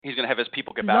He's going to have his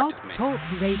people get Blog back to me. Talk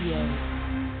Radio.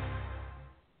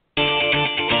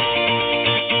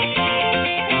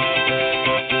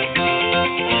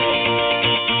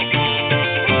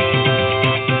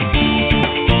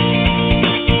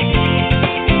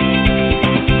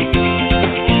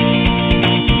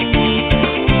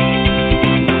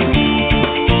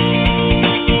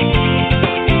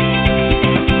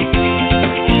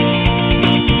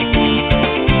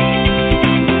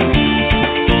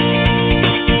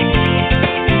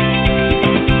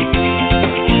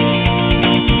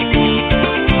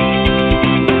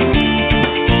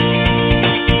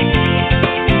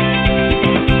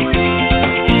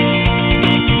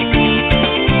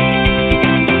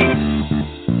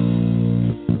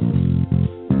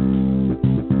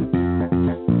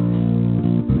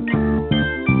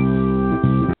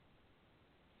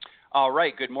 All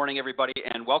right, good morning, everybody,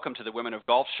 and welcome to the Women of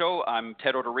Golf Show. I'm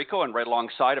Ted Odorico, and right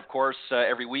alongside, of course,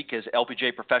 every week is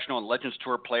LPGA professional and Legends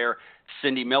Tour player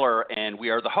Cindy Miller, and we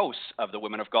are the hosts of the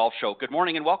Women of Golf Show. Good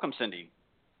morning and welcome, Cindy.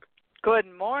 Good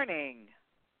morning.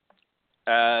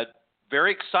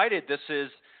 Very excited. This is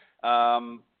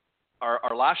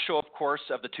our last show, of course,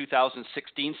 of the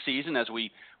 2016 season as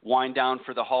we wind down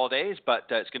for the holidays, but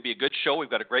it's going to be a good show.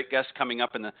 We've got a great guest coming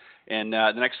up in the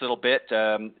next little bit.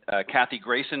 Kathy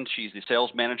Grayson, she's the sales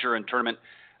manager and tournament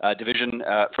division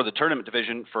for the tournament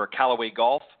division for Callaway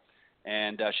Golf,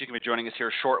 and she's going to be joining us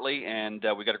here shortly. And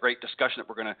we've got a great discussion that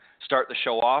we're going to start the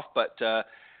show off. But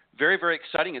very, very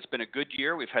exciting. It's been a good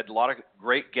year. We've had a lot of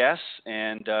great guests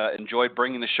and enjoyed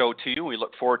bringing the show to you. We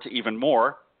look forward to even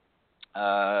more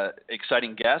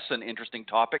exciting guests and interesting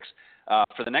topics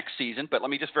for the next season. But let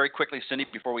me just very quickly, Cindy,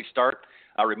 before we start,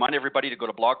 remind everybody to go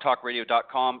to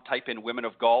blogtalkradio.com, type in Women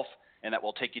of Golf, and that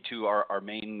will take you to our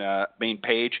main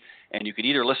page. And you can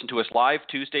either listen to us live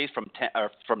Tuesdays from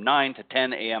 9 to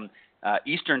 10 a.m.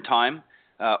 Eastern Time,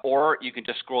 or you can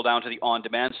just scroll down to the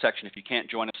on-demand section if you can't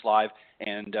join us live.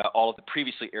 And all of the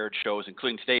previously aired shows,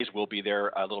 including today's, will be there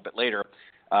a little bit later.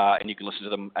 And you can listen to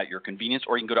them at your convenience,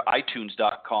 or you can go to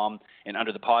iTunes.com and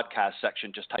under the podcast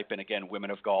section, just type in again Women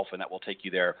of Golf, and that will take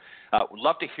you there. We'd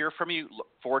love to hear from you. Look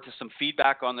forward to some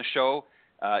feedback on the show.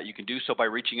 You can do so by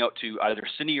reaching out to either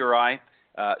Cindy or I.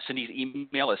 Cindy's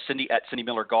email is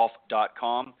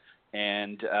cindy@cindymillergolf.com,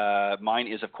 and mine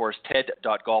is, of course,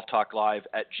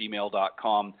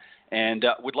 ted.golftalklive@gmail.com. And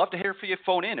we'd love to hear from you.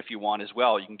 Phone in if you want as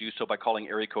well. You can do so by calling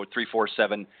area code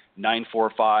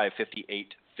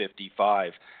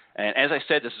 347-945-5855. And as I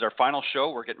said, this is our final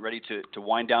show. We're getting ready to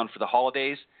wind down for the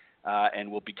holidays,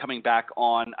 and we'll be coming back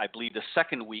on, I believe, the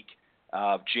second week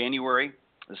of January,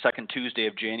 the second Tuesday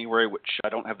of January, which I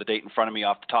don't have the date in front of me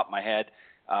off the top of my head,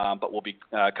 but we'll be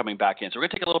coming back in. So we're going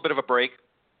to take a little bit of a break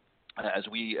as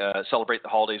we celebrate the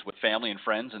holidays with family and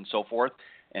friends and so forth.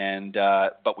 And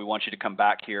but we want you to come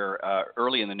back here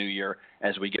early in the new year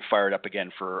as we get fired up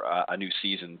again for a new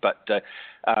season. But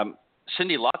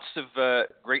Cindy, lots of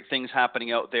great things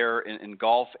happening out there in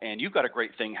golf, and you've got a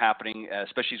great thing happening,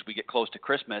 especially as we get close to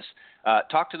Christmas.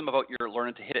 Talk to them about your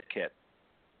Learn to Hit It kit.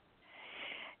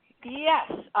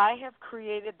 Yes, I have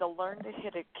created the Learn to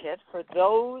Hit It kit for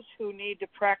those who need to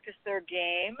practice their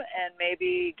game and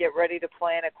maybe get ready to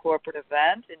play in a corporate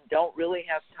event and don't really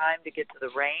have time to get to the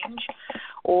range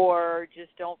or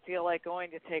just don't feel like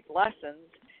going to take lessons.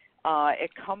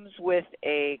 It comes with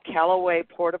a Callaway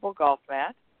portable golf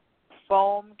mat,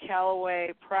 foam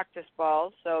Callaway practice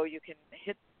balls, so you can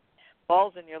hit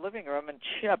balls in your living room and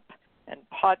chip and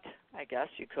putt, I guess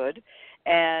you could,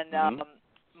 and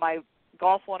my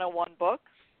Golf 101 book,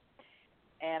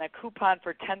 and a coupon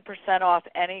for 10% off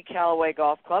any Callaway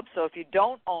golf club. So if you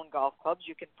don't own golf clubs,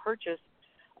 you can purchase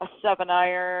a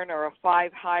 7-iron or a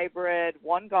 5 hybrid,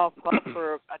 one golf club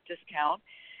for a discount,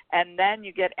 and then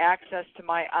you get access to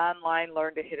my online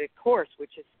Learn to Hit It course,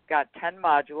 which has got 10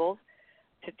 modules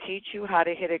to teach you how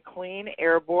to hit it clean,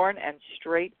 airborne, and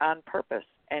straight on purpose.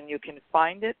 And you can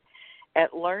find it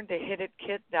at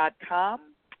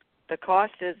learntohitit.com. The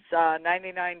cost is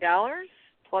 $99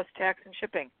 plus tax and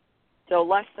shipping, so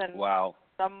less than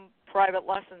some private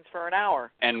lessons for an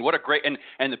hour. And what a great and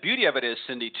the beauty of it is,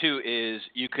 Cindy, too, is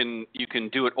you can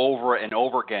do it over and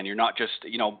over again. You're not just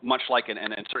much like and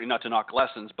certainly not to knock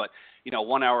lessons, but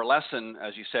 1 hour lesson,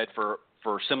 as you said, for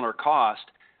similar cost,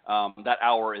 that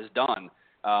hour is done.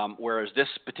 Whereas this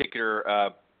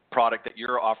particular product that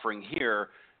you're offering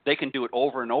here, they can do it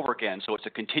over and over again. So it's a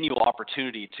continual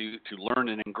opportunity to learn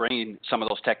and ingrain some of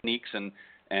those techniques and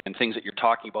things that you're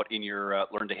talking about in your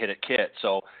Learn to Hit It kit.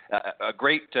 So a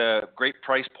great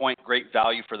price point, great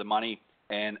value for the money,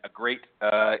 and a great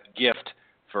gift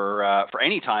for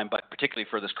any time, but particularly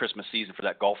for this Christmas season for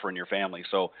that golfer in your family.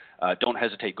 So don't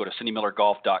hesitate. Go to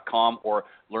cindymillergolf.com or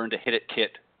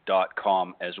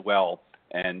learntohitit.com as well.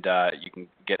 And you can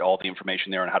get all the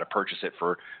information there on how to purchase it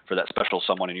for that special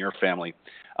someone in your family.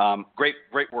 Great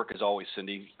work as always,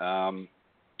 Cindy.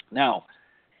 Now,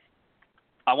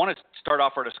 I want to start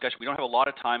off our discussion. We don't have a lot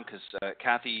of time because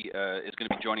Kathy is going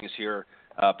to be joining us here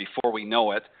before we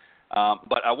know it.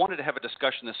 But I wanted to have a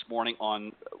discussion this morning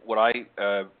on what I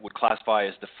would classify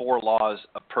as the 4 laws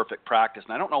of perfect practice.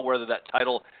 And I don't know whether that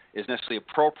title is necessarily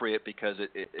appropriate because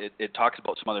it talks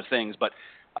about some other things. But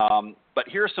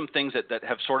here are some things that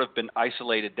have sort of been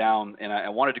isolated down, and I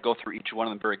wanted to go through each one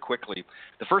of them very quickly.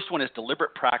 The first one is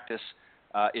deliberate practice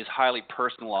is highly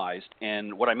personalized.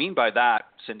 And what I mean by that,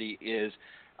 Cindy, is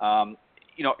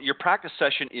your practice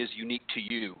session is unique to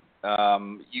you.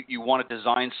 You want to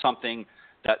design something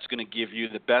that's going to give you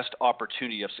the best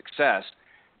opportunity of success.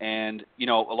 And, a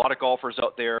lot of golfers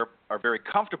out there are very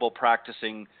comfortable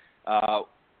practicing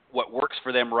what works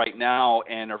for them right now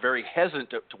and are very hesitant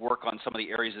to work on some of the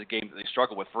areas of the game that they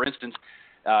struggle with. For instance,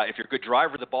 if you're a good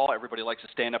driver of the ball, everybody likes to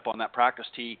stand up on that practice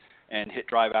tee and hit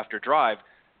drive after drive,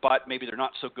 but maybe they're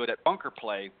not so good at bunker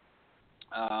play.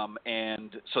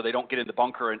 And so they don't get in the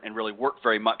bunker and really work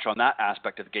very much on that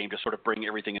aspect of the game to sort of bring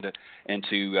everything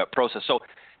into process. So,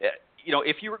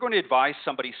 if you were going to advise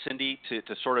somebody, Cindy, to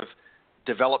sort of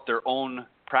develop their own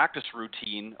practice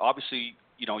routine, obviously,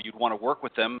 you'd want to work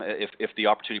with them if the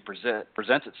opportunity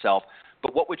presents itself.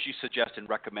 But what would you suggest and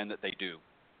recommend that they do?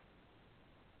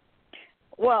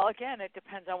 Well, again, it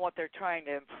depends on what they're trying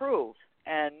to improve.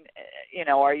 And,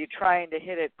 are you trying to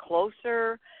hit it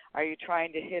closer? Are you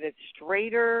trying to hit it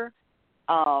straighter?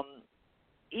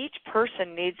 Each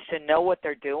person needs to know what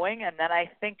they're doing, and then I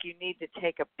think you need to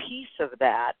take a piece of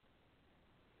that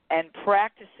and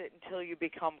practice it until you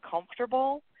become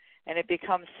comfortable and it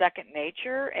becomes second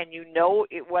nature, and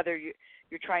whether you're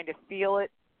trying to feel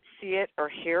it, see it, or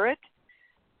hear it.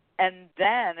 And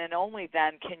then, and only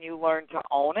then, can you learn to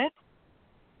own it.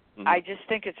 Mm-hmm. I just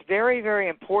think it's very, very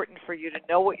important for you to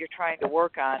know what you're trying to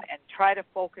work on and try to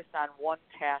focus on one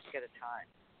task at a time.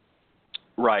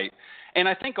 Right. And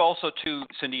I think also, too,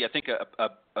 Cindy, I think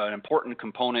an important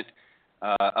component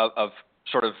of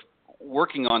sort of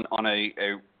working on a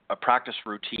practice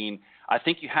routine, I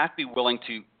think you have to be willing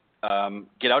to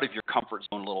get out of your comfort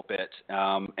zone a little bit.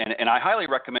 And I highly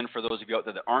recommend for those of you out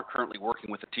there that aren't currently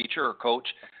working with a teacher or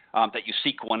coach that you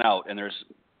seek one out. And there's,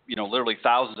 literally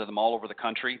thousands of them all over the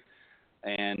country.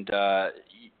 And,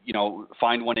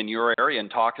 find one in your area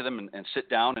and talk to them and sit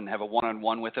down and have a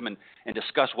one-on-one with them and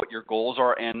discuss what your goals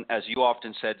are. And as you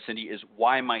often said, Cindy, is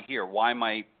why am I here? Why am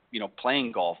I,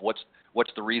 playing golf? What's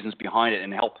the reasons behind it?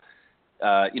 And help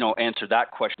answer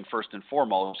that question first and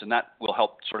foremost, and that will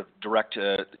help sort of direct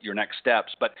your next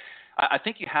steps. But I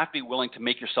think you have to be willing to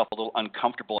make yourself a little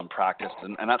uncomfortable in practice,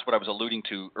 and that's what I was alluding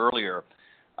to earlier.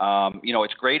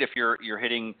 It's great if you're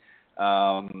hitting,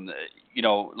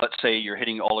 let's say you're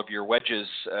hitting all of your wedges,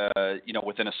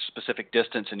 within a specific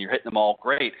distance, and you're hitting them all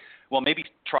great. Well, maybe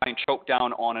try and choke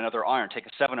down on another iron. Take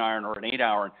a 7-iron or an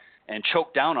 8-iron. And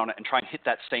choke down on it and try and hit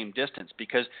that same distance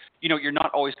because, you're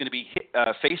not always going to be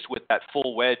faced with that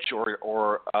full wedge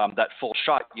or that full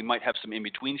shot. You might have some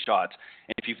in-between shots.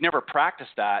 And if you've never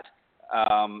practiced that,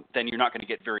 then you're not going to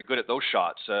get very good at those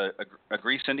shots.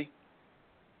 Agree, Cindy?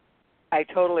 I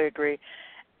totally agree.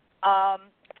 I'm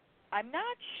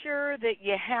not sure that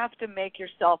you have to make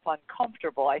yourself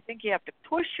uncomfortable. I think you have to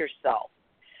push yourself.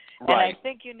 Right. And I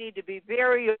think you need to be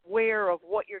very aware of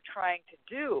what you're trying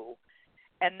to do.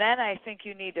 And then I think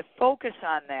you need to focus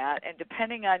on that. And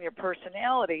depending on your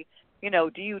personality,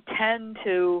 do you tend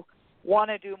to want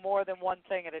to do more than one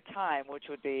thing at a time, which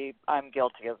would be, I'm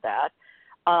guilty of that.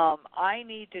 I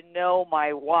need to know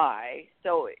my why.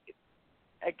 So,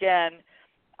 again,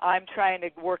 I'm trying to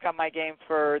work on my game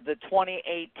for the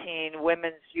 2018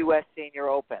 Women's U.S. Senior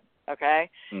Open,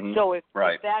 okay? Mm-hmm. So if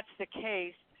right. that's the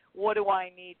case, what do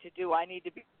I need to do? I need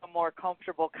to become more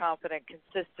comfortable, confident,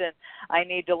 consistent. I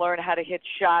need to learn how to hit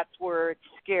shots where it's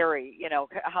scary.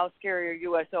 How scary are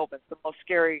U.S. Opens? The most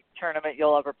scary tournament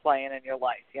you'll ever play in your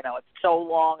life. It's so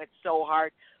long, it's so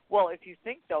hard. Well, if you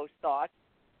think those thoughts,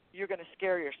 you're going to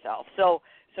scare yourself. So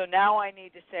now I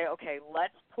need to say, okay,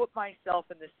 let's put myself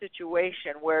in the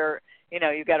situation where,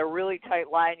 you got a really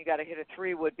tight line, you got to hit a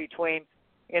 3-wood between,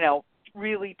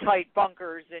 really tight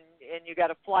bunkers and you got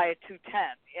to fly a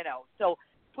 210, So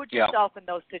put yourself in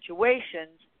those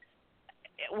situations,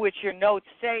 which your notes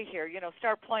say here,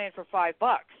 start playing for $5.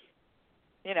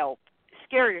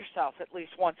 Scare yourself at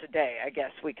least once a day, I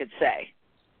guess we could say.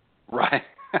 Right.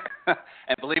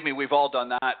 And believe me, we've all done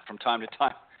that from time to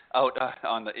time. out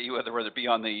on the whether it be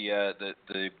on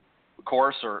the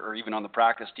course or even on the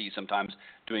practice tee sometimes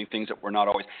doing things that we're not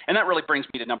always. And that really brings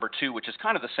me to number 2, which is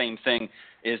kind of the same thing,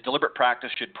 is deliberate practice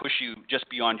should push you just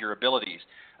beyond your abilities.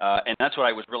 And that's what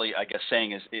I was really, I guess,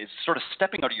 saying is sort of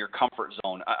stepping out of your comfort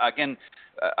zone. Again,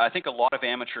 I think a lot of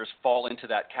amateurs fall into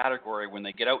that category when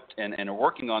they get out and are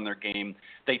working on their game.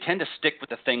 They tend to stick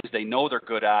with the things they know they're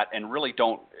good at and really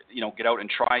don't, get out and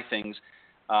try things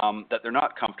that they're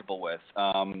not comfortable with.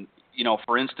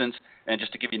 For instance, and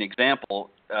just to give you an example,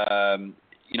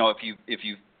 if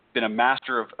you've been a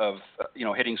master of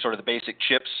hitting sort of the basic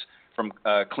chips from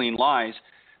clean lies,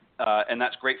 and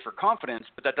that's great for confidence,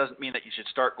 but that doesn't mean that you should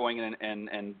start going in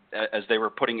and as they were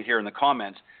putting it here in the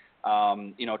comments,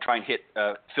 try and hit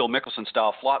Phil Mickelson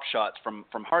style flop shots from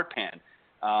hard pan,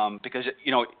 because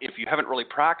if you haven't really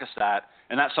practiced that,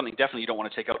 and that's something definitely you don't want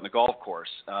to take out in the golf course.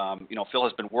 Phil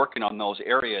has been working on those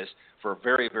areas for a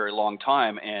very, very long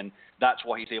time, and that's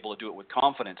why he's able to do it with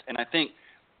confidence. And I think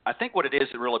what it is,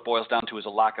 it really boils down to is a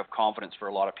lack of confidence for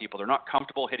a lot of people. They're not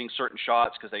comfortable hitting certain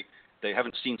shots because they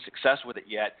haven't seen success with it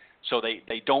yet, so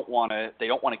they don't want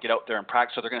to get out there and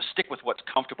practice. So they're going to stick with what's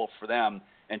comfortable for them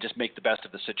and just make the best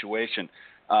of the situation.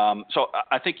 So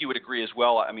I think you would agree as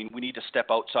well. I mean, we need to step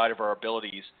outside of our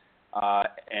abilities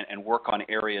and work on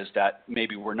areas that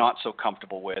maybe we're not so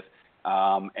comfortable with,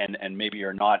 and maybe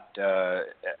are not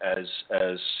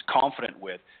as confident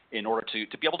with, in order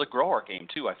to be able to grow our game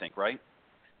too, I think, right?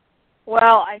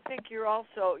 Well, I think you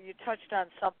touched on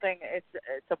something. It's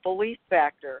a belief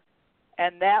factor,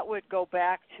 and that would go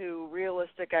back to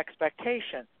realistic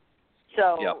expectations.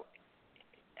 So, yep.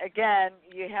 Again,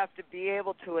 you have to be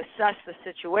able to assess the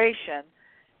situation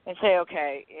and say,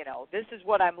 okay, this is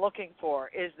what I'm looking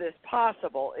for. Is this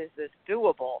possible? Is this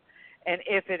doable? And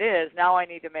if it is, now I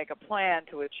need to make a plan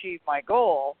to achieve my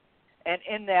goal. And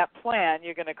in that plan,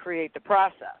 you're going to create the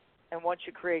process. And once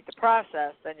you create the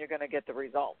process, then you're going to get the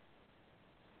result.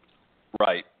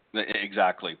 Right,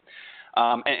 exactly.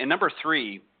 And number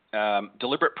 3,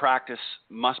 deliberate practice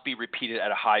must be repeated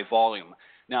at a high volume.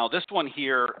 Now, this one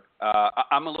here,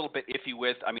 I'm a little bit iffy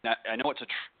with. I mean, I know it's a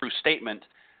true statement,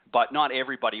 but not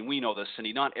everybody, and we know this,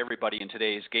 Cindy, not everybody in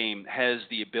today's game has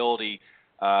the ability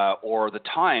or the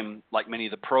time like many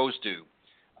of the pros do.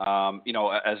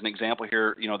 As an example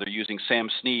here, they're using Sam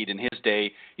Snead in his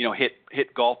day,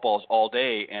 hit golf balls all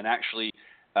day, and actually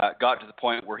got to the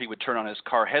point where he would turn on his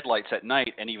car headlights at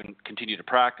night and even continue to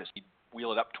practice. He'd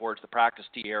wheel it up towards the practice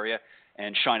tee area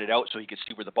and shine it out so he could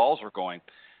see where the balls were going.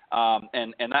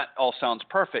 And that all sounds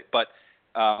perfect, but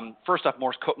first off,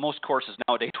 most courses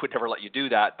nowadays would never let you do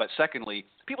that. But secondly,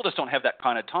 people just don't have that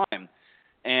kind of time.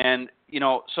 And,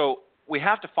 so we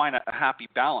have to find a happy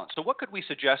balance. So what could we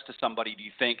suggest to somebody, do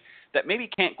you think, that maybe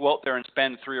can't go out there and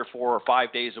spend 3 or 4 or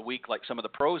 5 days a week like some of the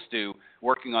pros do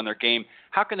working on their game?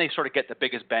 How can they sort of get the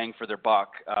biggest bang for their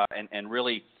buck and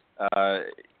really,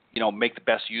 make the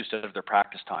best use out of their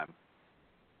practice time?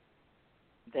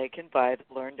 They can buy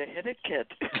the Learn to Hit It kit.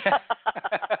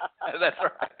 That's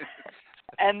right.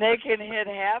 And they can hit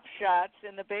half shots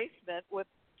in the basement with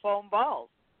foam balls.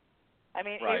 I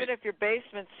mean, right. Even if your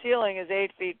basement ceiling is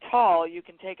 8 feet tall, you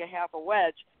can take a half a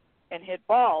wedge and hit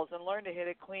balls and learn to hit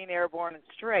it clean, airborne, and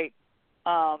straight.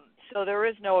 So there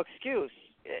is no excuse.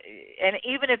 And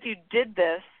even if you did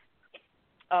this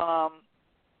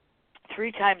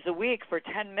 3 times a week for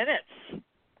 10 minutes,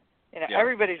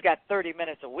 everybody's got 30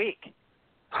 minutes a week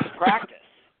to practice.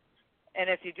 And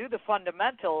if you do the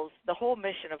fundamentals, the whole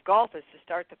mission of golf is to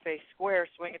start the face square,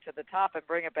 swing it to the top, and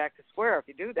bring it back to square. If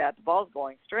you do that, the ball's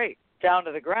going straight. Down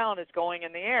to the ground, it's going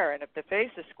in the air. And if the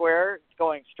face is square, it's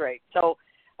going straight. So,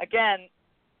 again,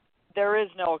 there is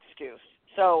no excuse.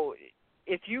 So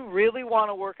if you really want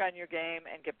to work on your game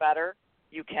and get better,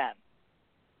 you can.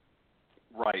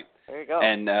 Right. There you go.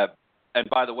 And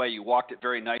by the way, you walked it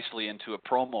very nicely into a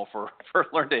promo for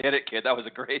Learn to Hit It Kid. That was a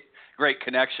great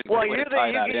connection. Well,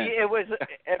 it was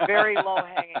a very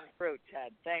low-hanging fruit,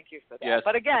 Ted. Thank you for that. Yes.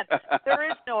 But again,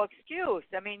 there is no excuse.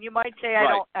 I mean, you might say,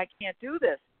 right. I can't do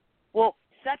this. Well,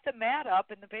 set the mat up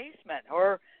in the basement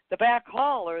or the back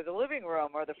hall or the living room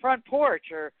or the front porch,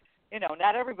 or,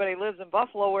 not everybody lives in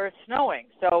Buffalo where it's snowing.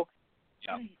 So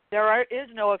there is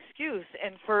no excuse.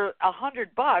 And for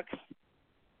 $100,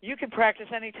 you can practice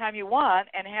anytime you want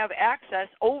and have access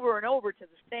over and over to the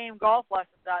same golf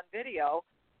lessons on video,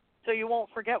 so you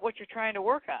won't forget what you're trying to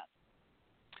work on.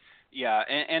 Yeah,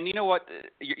 and you know what?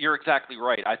 You're exactly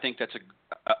right. I think that's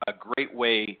a great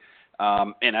way.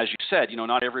 And as you said,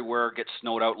 not everywhere gets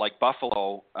snowed out like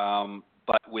Buffalo,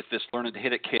 but with this Learn to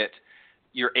Hit It kit,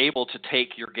 you're able to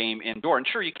take your game indoor. And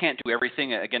sure, you can't do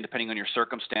everything, again, depending on your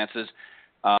circumstances.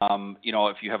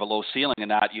 If you have a low ceiling in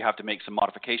that, you have to make some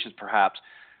modifications perhaps.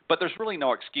 But there's really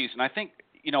no excuse. And I think,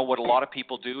 what a lot of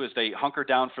people do is they hunker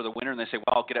down for the winter and they say,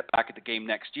 well, I'll get it back at the game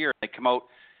next year. They come out,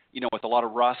 with a lot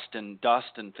of rust and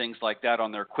dust and things like that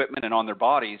on their equipment and on their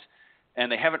bodies.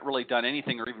 And they haven't really done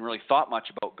anything or even really thought much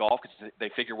about golf because they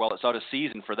figure, well, it's out of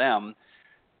season for them.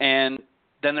 And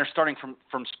then they're starting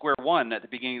from square one at the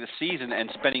beginning of the season and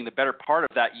spending the better part of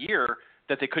that year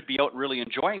that they could be out really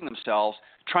enjoying themselves,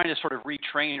 trying to sort of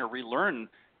retrain or relearn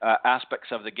aspects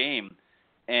of the game.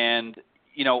 And,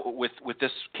 with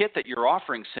this kit that you're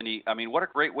offering, Cindy, I mean, what a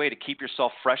great way to keep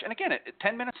yourself fresh. And again,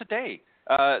 10 minutes a day,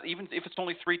 even if it's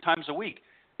only 3 times a week,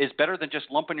 is better than just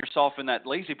lumping yourself in that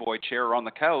lazy boy chair or on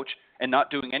the couch and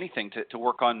not doing anything to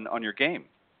work on your game.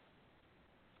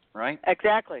 Right?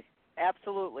 Exactly.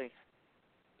 Absolutely.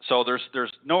 So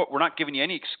we're not giving you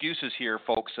any excuses here,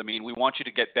 folks. I mean, we want you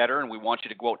to get better, and we want you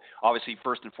to go out. Obviously,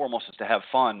 first and foremost is to have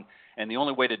fun, and the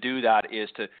only way to do that is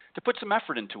to put some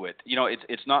effort into it.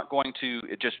 It's not going to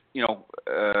just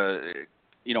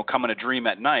come in a dream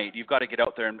at night. You've got to get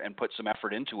out there and put some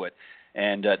effort into it,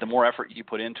 and the more effort you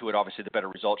put into it, obviously, the better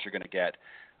results you're going to get.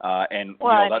 That's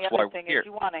why we're here.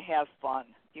 You want to have fun.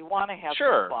 You want to have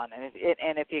Sure. fun,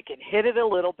 and if you can hit it a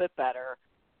little bit better,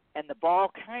 and the ball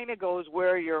kind of goes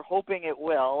where you're hoping it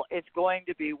will, it's going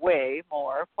to be way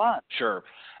more fun. Sure.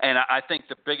 And I think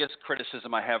the biggest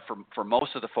criticism I have for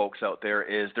most of the folks out there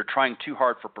is they're trying too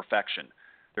hard for perfection.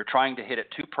 They're trying to hit it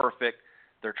too perfect.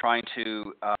 They're trying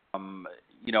to,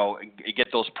 get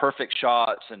those perfect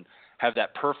shots and have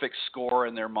that perfect score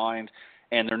in their mind,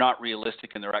 and they're not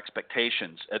realistic in their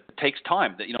expectations. It takes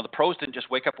time. The pros didn't just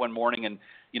wake up one morning and,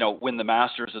 win the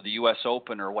Masters or the U.S.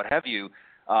 Open or what have you.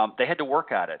 They had to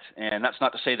work at it, and that's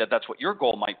not to say that that's what your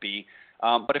goal might be,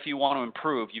 but if you want to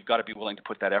improve, you've got to be willing to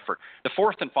put that effort. The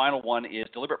fourth and final one is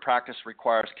deliberate practice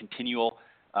requires continual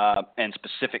and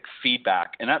specific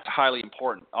feedback, and that's highly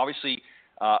important. Obviously,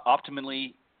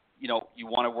 optimally, you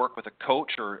want to work with a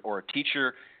coach or a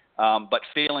teacher, but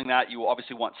failing that, you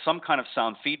obviously want some kind of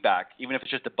sound feedback, even if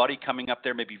it's just a buddy coming up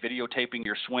there, maybe videotaping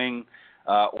your swing,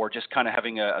 or just kind of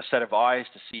having a set of eyes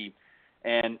to see.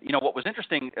 And, what was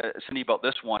interesting, Cindy, about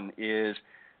this one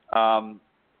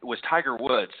was Tiger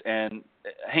Woods. And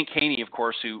Hank Haney, of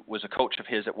course, who was a coach of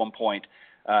his at one point,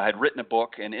 had written a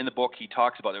book. And in the book, he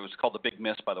talks about it. It was called The Big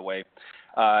Miss, by the way.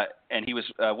 And he was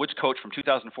Woods' coach from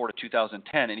 2004 to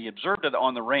 2010. And he observed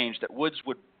on the range that Woods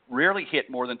would rarely hit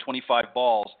more than 25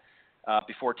 balls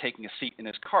before taking a seat in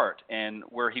his cart, and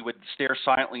where he would stare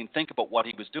silently and think about what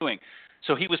he was doing.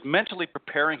 So he was mentally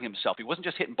preparing himself. He wasn't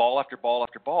just hitting ball after ball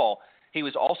after ball. He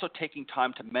was also taking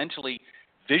time to mentally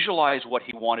visualize what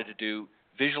he wanted to do,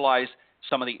 visualize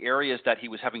some of the areas that he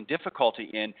was having difficulty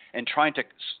in, and trying to,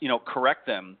 correct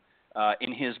them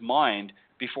in his mind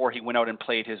before he went out and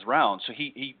played his round. So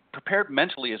he prepared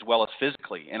mentally as well as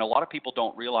physically, and a lot of people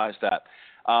don't realize that.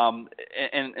 And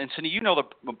Cindy, the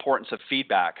importance of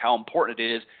feedback, how important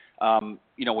it is,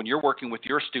 when you're working with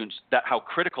your students, that how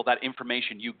critical that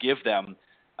information you give them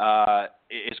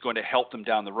is going to help them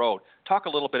down the road. Talk a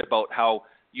little bit about how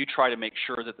you try to make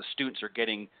sure that the students are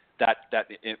getting that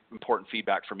important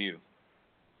feedback from you.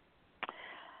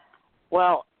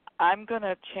 Well, I'm going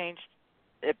to change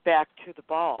it back to the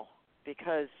ball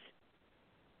because,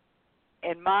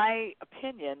 in my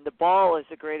opinion, the ball is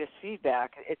the greatest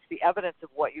feedback. It's the evidence of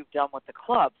what you've done with the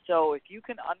club. So if you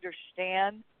can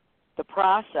understand the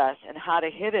process and how to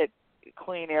hit it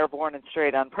clean, airborne, and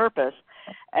straight on purpose,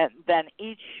 and then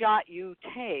each shot you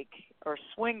take or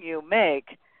swing you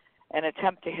make and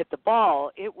attempt to hit the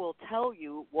ball, it will tell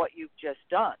you what you've just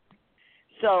done.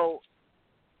 So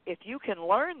if you can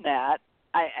learn that,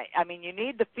 I mean, you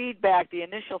need the feedback, the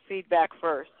initial feedback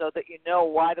first, so that you know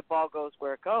why the ball goes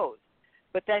where it goes.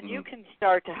 But then you can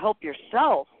start to help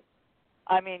yourself.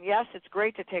 I mean, yes, it's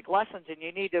great to take lessons, and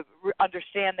you need to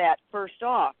understand that first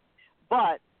off.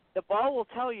 But the ball will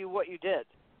tell you what you did,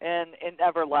 and it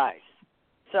never lies.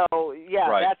 So, yeah,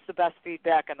 right. That's the best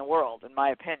feedback in the world, in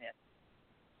my opinion.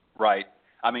 Right.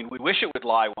 I mean, we wish it would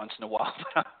lie once in a while,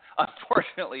 but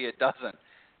unfortunately it doesn't,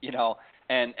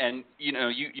 And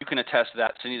you can attest to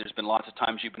that, Cindy. There's been lots of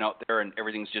times you've been out there and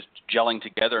everything's just gelling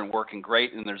together and working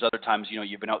great, and there's other times,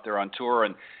 you've been out there on tour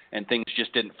and things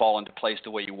just didn't fall into place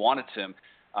the way you wanted to.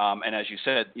 And as you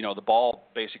said, the ball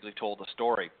basically told the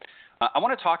story. I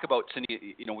want to talk about,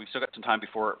 Cindy, we've still got some time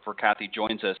before Kathy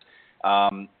joins us,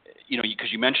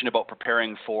 because you mentioned about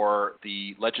preparing for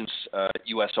the Legends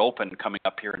U.S. Open coming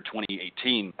up here in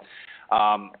 2018.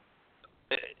 I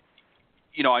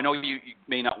know you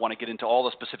may not want to get into all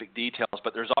the specific details,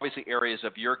 but there's obviously areas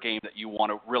of your game that you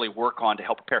want to really work on to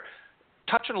help prepare.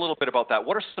 touch on a little bit about that.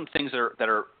 What are some things that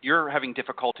are you're having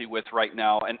difficulty with right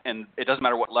now? And it doesn't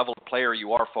matter what level of player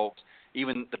you are, folks.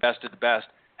 Even the best of the best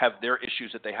have their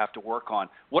issues that they have to work on.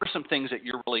 What are some things that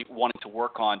you're really wanting to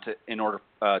work on in order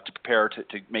to prepare to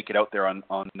make it out there on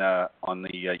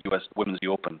the U.S. Women's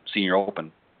Open, Senior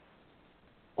Open?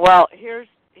 Well, here's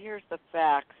the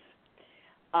facts.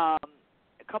 A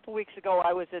couple weeks ago,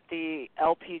 I was at the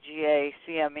LPGA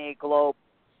CME Globe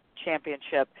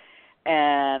Championship,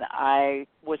 and I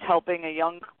was helping a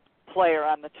young player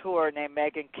on the tour named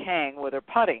Megan Kang with her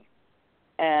putting.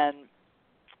 And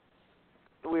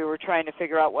we were trying to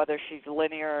figure out whether she's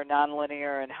linear or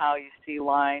nonlinear and how you see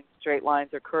lines, straight lines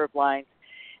or curved lines.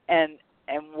 And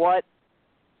what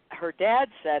her dad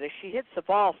said is she hits the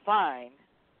ball fine.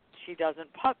 She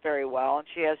doesn't putt very well, and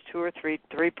she has 2 or 3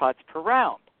 putts per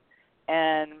round.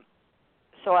 And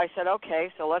so I said,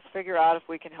 okay, so let's figure out if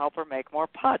we can help her make more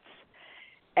putts.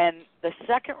 And the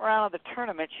second round of the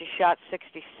tournament, she shot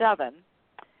 67,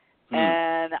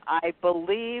 and I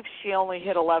believe she only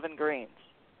hit 11 greens.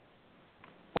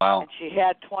 Wow. And she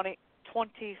had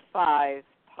 25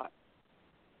 putts.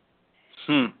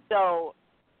 So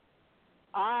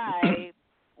I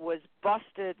was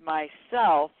busted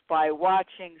myself by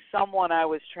watching someone I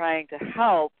was trying to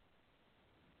help,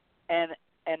 and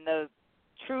the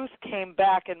truth came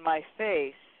back in my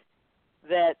face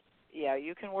that, yeah,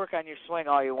 you can work on your swing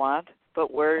all you want,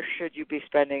 but where should you be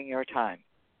spending your time?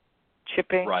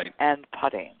 Chipping and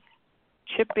putting.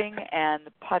 Chipping and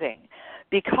putting.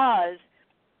 Because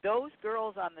those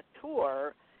girls on the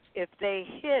tour, if they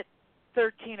hit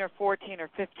 13 or 14 or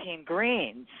 15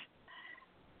 greens,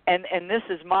 and this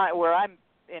is where I'm,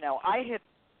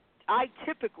 I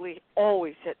typically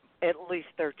always hit at least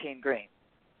 13 greens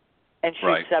and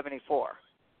shoot 74.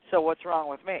 So what's wrong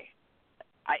with me?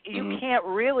 You can't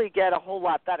really get a whole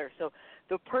lot better. So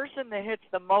the person that hits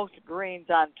the most greens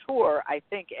on tour, I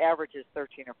think, averages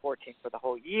 13 or 14 for the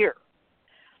whole year.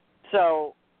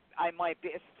 So I might be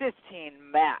at 15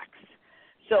 max.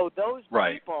 So those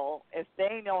people, if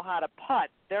they know how to putt,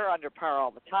 they're under par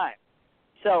all the time.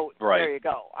 So there you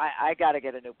go. I got to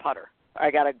get a new putter. I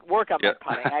got to work on my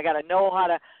putting. I got to know how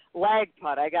to lag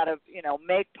putt. I got to,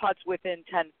 make putts within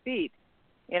 10 feet.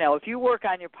 If you work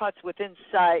on your putts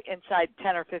inside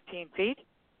 10 or 15 feet,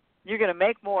 you're going to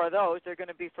make more of those. They're going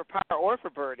to be for par or for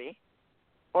birdie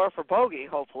or for bogey,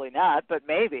 hopefully not, but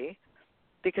maybe,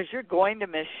 because you're going to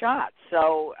miss shots.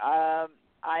 So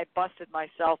I busted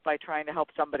myself by trying to help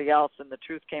somebody else, and the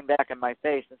truth came back in my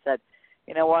face and said,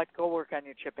 you know what, go work on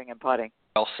your chipping and putting.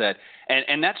 Well said.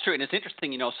 And that's true. And it's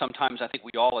interesting, sometimes I think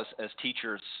we all as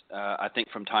teachers, I think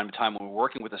from time to time when we're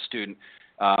working with a student,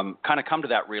 kind of come to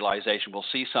that realization. We'll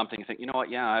see something and think, you know what,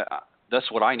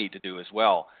 that's what I need to do as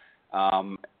well.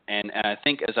 And I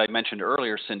think, as I mentioned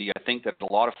earlier, Cindy, I think that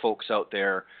a lot of folks out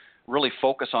there really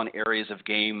focus on areas of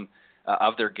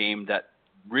their game that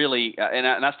really,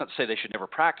 and that's not to say they should never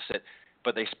practice it,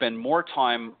 but they spend more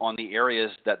time on the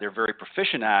areas that they're very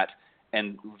proficient at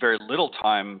and very little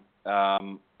time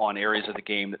on areas of the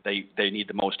game that they need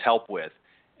the most help with.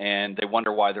 And they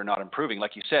wonder why they're not improving.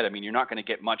 Like you said, I mean, you're not going to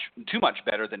get too much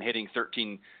better than hitting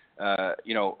 13,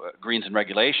 greens in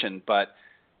regulation. But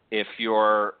if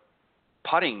your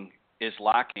putting is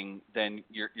lacking, then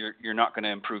you're not going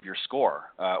to improve your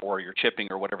score or your chipping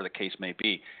or whatever the case may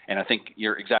be. And I think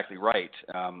you're exactly right.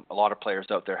 A lot of players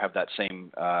out there have that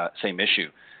same issue.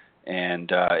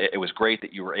 And it was great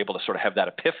that you were able to sort of have that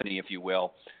epiphany, if you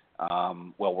will,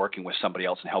 while working with somebody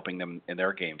else and helping them in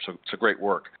their game. So great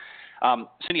work.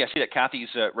 Cindy, I see that Kathy's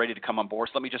ready to come on board.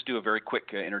 So let me just do a very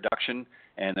quick introduction,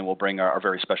 and then we'll bring our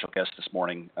very special guest this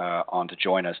morning on to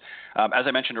join us. As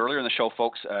I mentioned earlier in the show,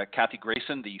 folks, Kathy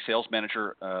Grayson, the sales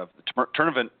manager of the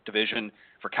tournament division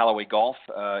for Callaway Golf,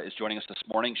 is joining us this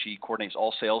morning. She coordinates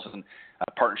all sales and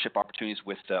partnership opportunities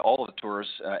with all of the tours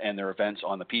and their events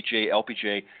on the PGA,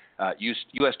 LPGA,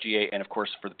 USGA, and of course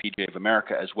for the PGA of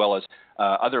America, as well as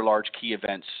other large key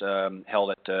events held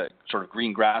at sort of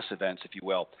green grass events, if you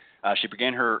will. She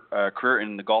began her career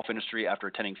in the golf industry after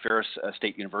attending Ferris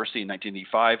State University in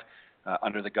 1985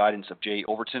 under the guidance of Jay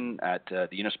Overton at the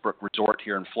Innisbrook Resort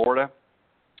here in Florida.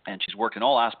 And she's worked in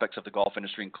all aspects of the golf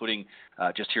industry, including,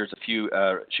 just here's a few,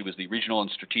 she was the regional and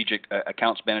strategic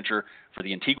accounts manager for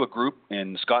the Antigua Group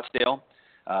in Scottsdale,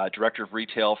 director of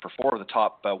retail for 4 of the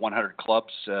top 100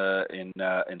 clubs in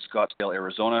Scottsdale,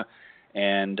 Arizona,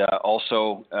 and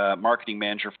also marketing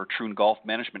manager for Troon Golf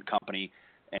Management Company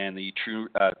and the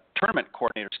tournament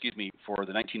coordinator, for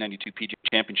the 1992 PGA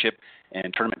Championship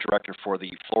and tournament director for the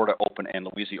Florida Open and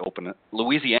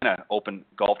Louisiana Open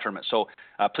golf tournament. So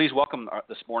please welcome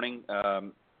this morning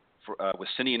with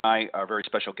Cindy and I, our very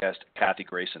special guest, Kathy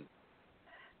Grayson.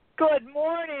 Good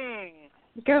morning.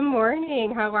 Good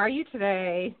morning. How are you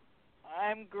today?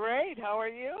 I'm great. How are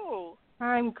you?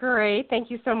 I'm great.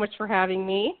 Thank you so much for having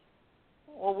me.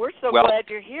 Well, we're so glad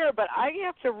you're here, but I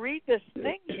have to read this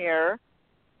thing here.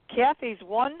 Kathy's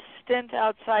one stint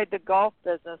outside the golf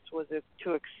business was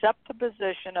to accept the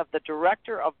position of the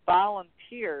Director of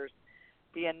Volunteers,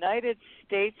 the United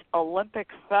States Olympic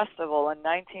Festival in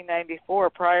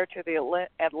 1994 prior to the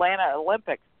Atlanta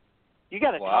Olympics. You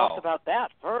got to tell us about that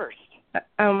first.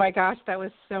 Oh, my gosh, that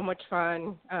was so much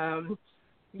fun.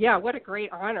 Yeah, what a great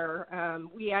honor.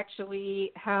 We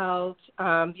actually held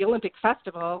the Olympic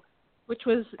Festival, which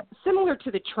was similar to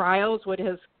the trials, what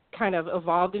has kind of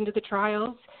evolved into the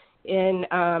trials in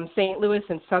St. Louis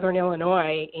and Southern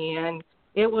Illinois, and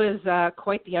it was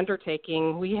quite the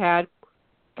undertaking. We had,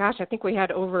 I think we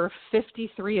had over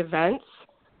 53 events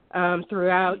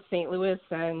throughout St. Louis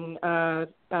and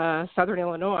Southern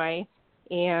Illinois,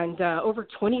 and over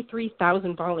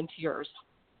 23,000 volunteers.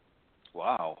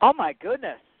 Wow! Oh my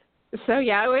goodness! So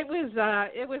yeah,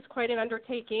 it was quite an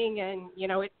undertaking, and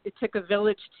it took a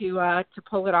village to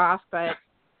pull it off. But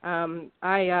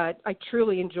I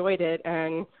truly enjoyed it,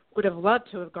 and would have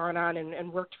loved to have gone on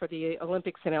and worked for the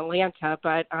Olympics in Atlanta.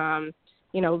 But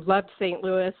loved St.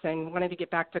 Louis and wanted to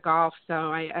get back to golf,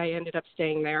 so I ended up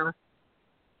staying there.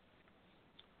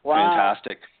 Wow!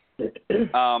 Fantastic.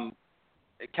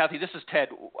 Kathy, this is Ted.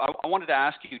 I wanted to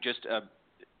ask you just to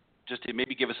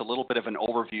maybe give us a little bit of an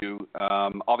overview.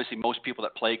 Obviously, most people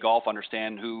that play golf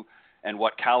understand who and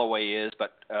what Callaway is,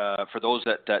 but for those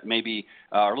that maybe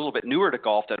are a little bit newer to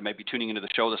golf that may be tuning into the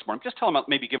show this morning, just tell them,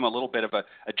 maybe give them a little bit of a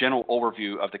general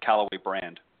overview of the Callaway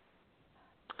brand.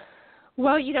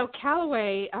 Well,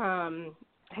 Callaway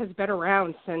has been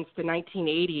around since the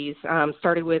 1980s,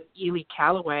 started with Ely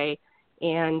Callaway,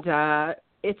 and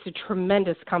it's a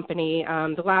tremendous company.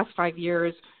 The last 5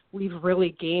 years, we've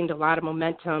really gained a lot of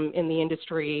momentum in the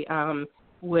industry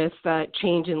with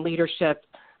change in leadership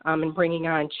and bringing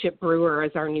on Chip Brewer as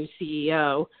our new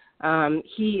CEO.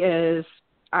 He is,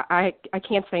 I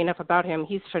can't say enough about him.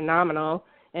 He's phenomenal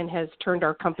and has turned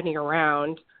our company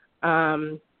around.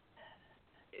 In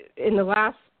the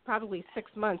last probably 6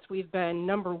 months, we've been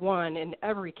number one in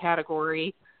every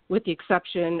category with the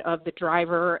exception of the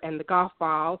driver and the golf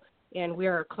ball, and we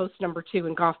are a close number 2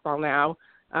 in golf ball now.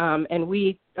 And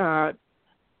we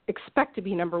expect to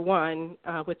be number 1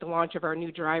 with the launch of our new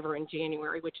driver in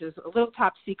January, which is a little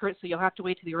top secret, so you'll have to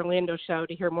wait to the Orlando show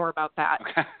to hear more about that.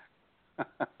 Okay.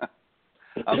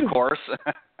 Of course.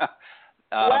 Well,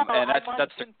 and I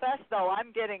must confess, though,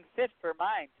 I'm getting fit for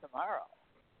mine tomorrow.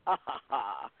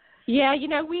 Yeah,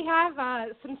 we have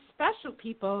some special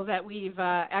people that we've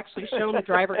actually shown the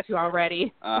driver to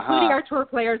already, including our tour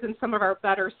players and some of our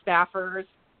better staffers.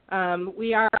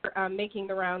 We are making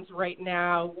the rounds right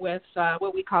now with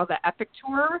what we call the Epic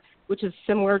Tour, which is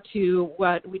similar to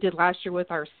what we did last year with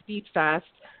our Speed Fest,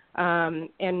 and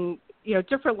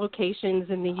different locations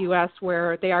in the U.S.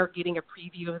 where they are getting a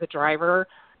preview of the driver.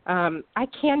 I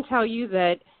can tell you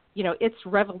that it's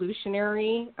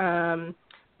revolutionary.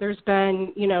 There's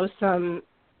been some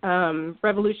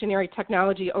revolutionary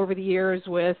technology over the years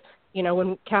with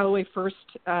when Callaway first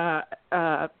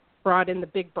brought in the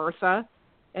Big Bertha.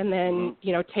 And then,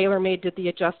 TaylorMade did the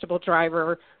adjustable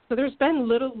driver. So there's been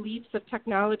little leaps of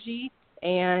technology,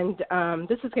 and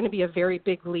this is going to be a very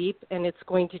big leap, and it's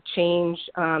going to change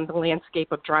the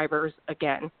landscape of drivers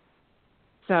again.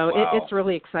 So it's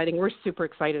really exciting. We're super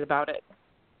excited about it.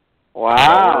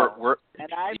 Wow. We're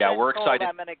excited.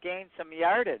 I'm going to gain some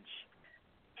yardage.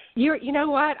 You know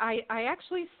what? I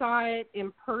actually saw it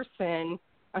in person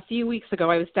a few weeks ago.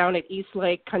 I was down at East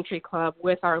Lake Country Club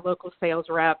with our local sales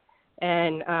rep,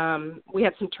 and we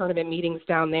had some tournament meetings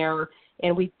down there,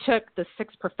 and we took the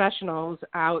 6 professionals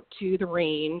out to the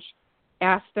range,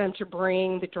 asked them to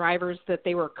bring the drivers that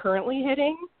they were currently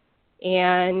hitting,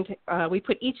 and we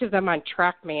put each of them on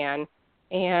TrackMan.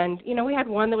 And, we had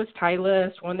one that was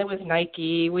Titleist, one that was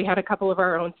Nike. We had a couple of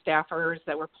our own staffers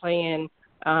that were playing,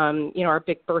 our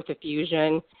Big Bertha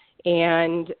Fusion,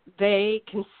 and they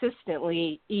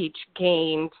consistently each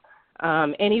gained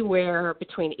anywhere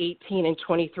between 18 and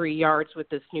 23 yards with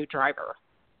this new driver.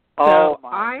 Oh, so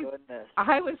my goodness.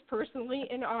 I was personally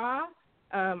in awe.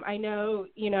 I know,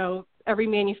 every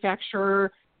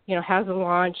manufacturer, has a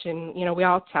launch, and, we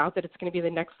all tout that it's going to be the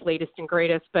next latest and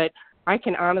greatest, but I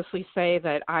can honestly say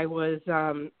that I was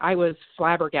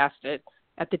flabbergasted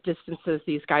at the distances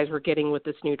these guys were getting with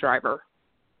this new driver.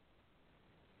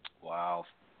 Wow.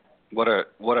 What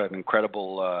an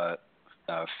incredible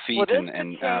feat. Well, this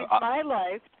changed my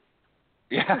life.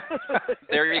 Yeah.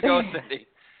 There you go, Cindy.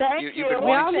 Thank you.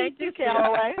 Thank you,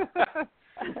 Callaway.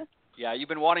 Yeah, you've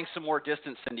been wanting some more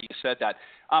distance, Cindy. You said that.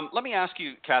 Let me ask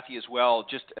you, Kathy, as well.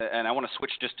 And I want to switch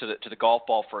just to the golf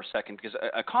ball for a second, because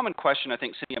a common question, I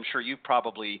think, Cindy, I'm sure you've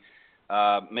probably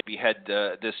maybe had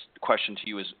this question to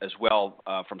you as well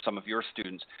from some of your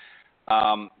students.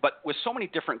 But with so many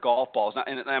different golf balls,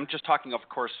 and I'm just talking, of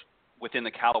course, within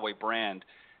the Callaway brand,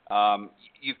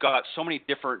 you've got so many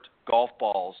different golf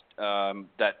balls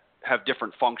that have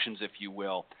different functions, if you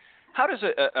will. How does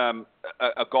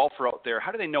a golfer out there,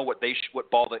 how do they know what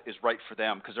ball that is right for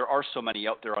them? Because there are so many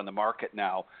out there on the market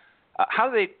now. How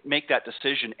do they make that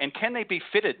decision? And can they be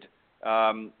fitted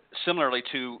similarly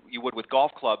to you would with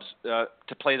golf clubs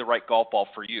to play the right golf ball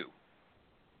for you?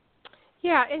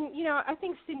 Yeah, and, I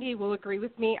think Cindy will agree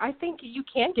with me. I think you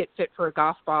can get fit for a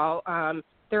golf ball.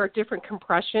 There are different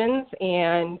compressions,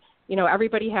 and,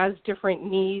 everybody has different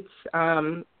needs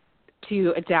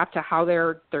to adapt to how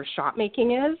their shot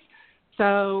making is.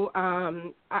 So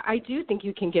I do think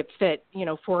you can get fit,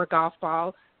 for a golf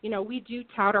ball. We do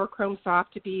tout our Chrome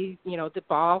Soft to be, the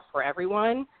ball for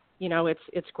everyone.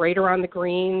 It's greater on the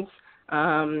greens.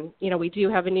 We do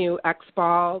have a new X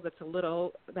ball that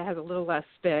has a little less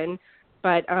spin.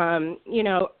 But I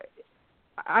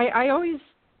always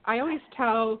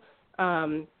tell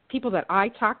people that I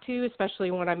talk to,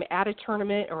 especially when I'm at a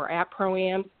tournament or at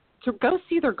Pro-Am, to go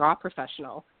see their golf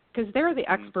professional, because they're the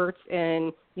experts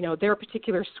in, their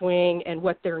particular swing and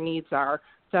what their needs are.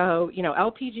 So,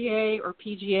 LPGA or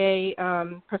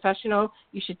PGA professional,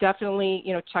 you should definitely,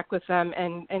 check with them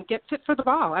and get fit for the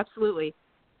ball. Absolutely.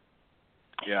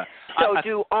 Yeah. So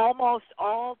do almost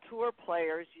all tour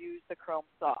players use the Chrome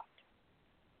Soft?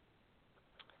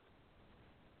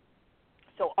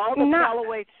 So all the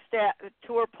Callaway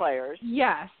tour players.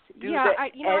 Yes.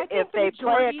 If they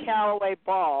play a Callaway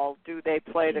ball, do they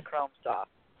play the Chrome Soft?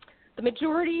 The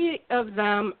majority of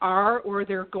them are, or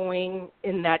they're going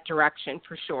in that direction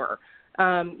for sure.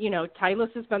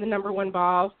 Titleist has been the number one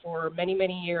ball for many,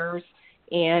 many years,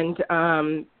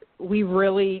 and we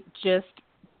really just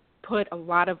put a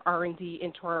lot of R&D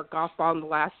into our golf ball in the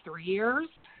last 3 years.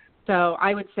 So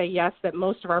I would say yes, that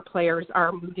most of our players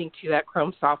are moving to that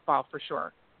Chrome Soft ball for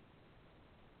sure.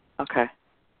 Okay,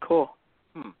 cool.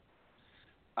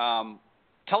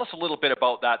 Tell us a little bit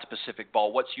about that specific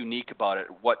ball. What's unique about it?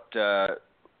 What,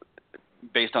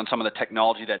 based on some of the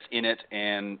technology that's in it,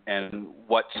 and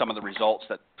what some of the results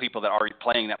that people that are already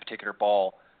playing that particular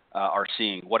ball are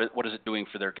seeing? What is it doing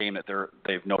for their game that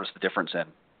they've noticed the difference in?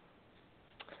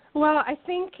 Well, I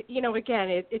think, again,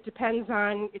 it depends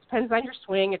on your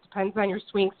swing. It depends on your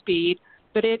swing speed,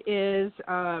 but it is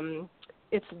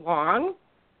it's long,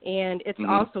 and it's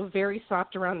also very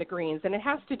soft around the greens, and it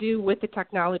has to do with the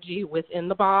technology within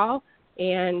the ball.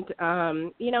 And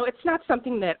it's not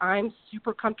something that I'm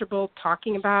super comfortable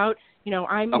talking about.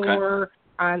 I'm more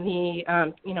on the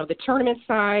the tournament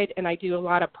side, and I do a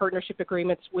lot of partnership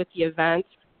agreements with the events.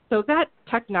 So that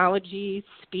technology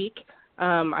speak,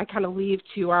 I kind of leave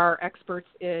to our experts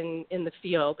in the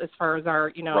field as far as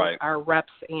our our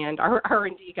reps and our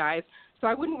R&D guys. So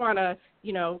I wouldn't want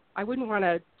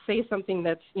to say something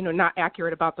that's not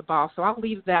accurate about the ball. So I'll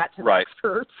leave that to the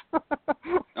experts.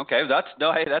 Okay,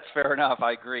 that's fair enough.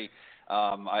 I agree.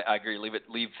 I agree.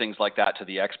 Leave things like that to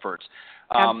the experts.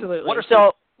 Absolutely. What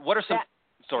are some?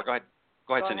 Sorry, go ahead.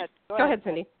 Go ahead, Cindy. Go ahead,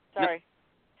 Cindy. Sorry.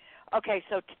 Okay,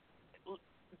 so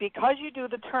because you do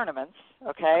the tournaments,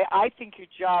 okay, I think your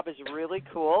job is really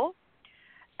cool,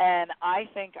 and I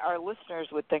think our listeners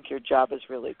would think your job is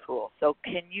really cool. So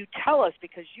can you tell us,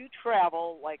 because you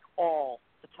travel like all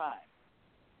the time.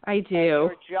 I do. And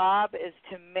your job is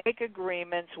to make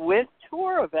agreements with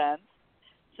tour events.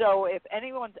 So if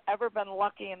anyone's ever been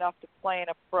lucky enough to play in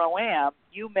a Pro-Am,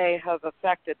 you may have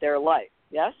affected their life,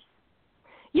 yes?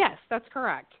 Yes, that's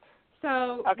correct.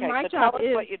 So my job tell us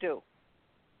is what you do.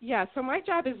 Yeah, so my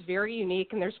job is very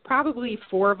unique, and there's probably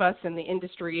 4 of us in the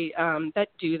industry that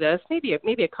do this, maybe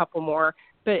a couple more.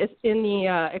 But it's in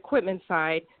the equipment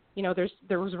side,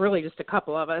 there was really just a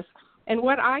couple of us. And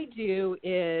what I do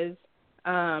is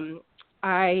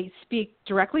I speak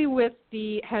directly with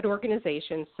the head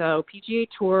organization, so PGA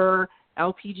Tour,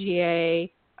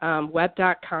 LPGA,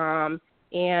 Web.com,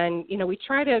 and we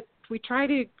try to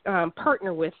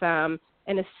partner with them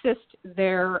and assist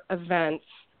their events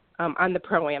on the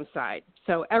Pro-Am side.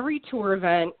 So every tour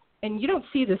event, and you don't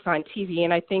see this on TV,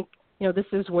 and I think, this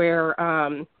is where,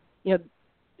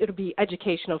 it'll be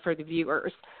educational for the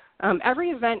viewers. Every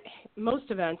event,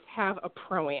 most events have a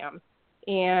Pro-Am.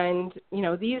 And,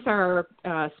 these are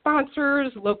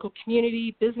sponsors, local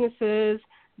community businesses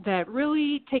that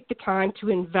really take the time to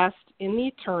invest in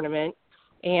the tournament,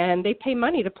 and they pay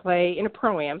money to play in a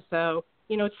Pro-Am. So,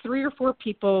 it's 3 or 4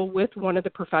 people with one of the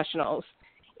professionals.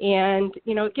 And,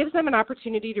 it gives them an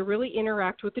opportunity to really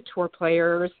interact with the tour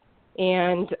players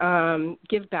and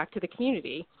give back to the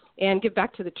community and give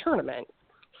back to the tournament.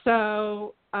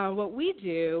 So what we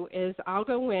do is I'll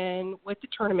go in with the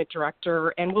tournament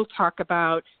director and we'll talk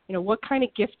about, what kind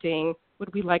of gifting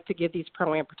would we like to give these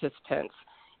Pro-Am participants.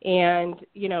 And,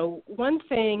 one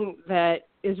thing that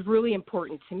is really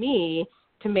important to me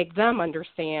to make them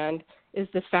understand is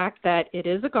the fact that it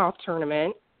is a golf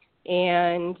tournament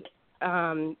and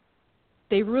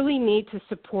they really need to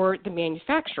support the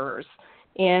manufacturers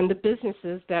and the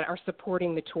businesses that are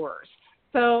supporting the tours.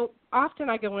 So often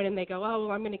I go in and they go, oh,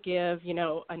 well, I'm going to give,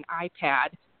 an iPad.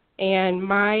 And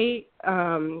my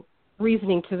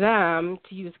reasoning to them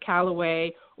to use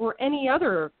Callaway or any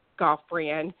other golf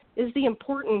brand is the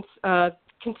importance of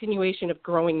continuation of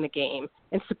growing the game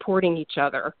and supporting each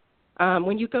other.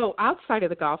 When you go outside of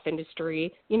the golf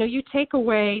industry, you take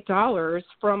away dollars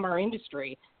from our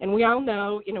industry. And we all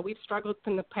know, we've struggled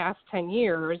in the past 10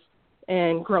 years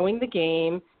in growing the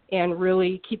game and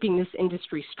really keeping this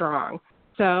industry strong.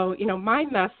 So, my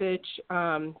message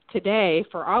today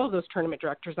for all of those tournament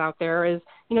directors out there is,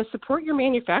 support your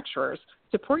manufacturers,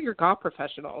 support your golf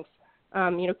professionals,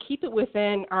 keep it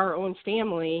within our own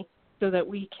family so that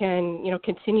we can,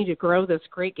 continue to grow this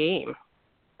great game.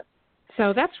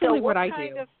 So that's really what I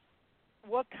do.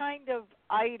 What kind of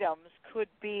items could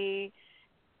be,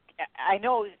 I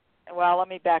know, well, let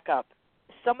me back up.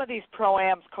 Some of these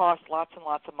Pro-Ams cost lots and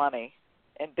lots of money,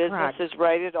 and businesses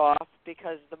write it off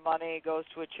because the money goes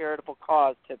to a charitable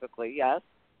cause typically, yes?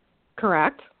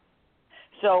 Correct.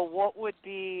 So what would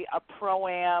be a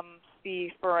Pro-Am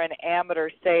fee for an amateur,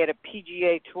 say, at a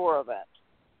PGA Tour event?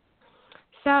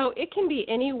 So it can be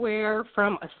anywhere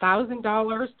from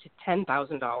 $1,000 to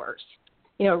 $10,000.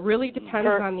 It really depends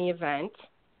on the event.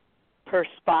 Per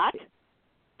spot?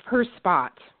 Per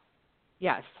spot,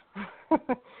 yes.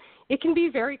 It can be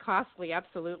very costly,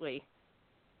 absolutely.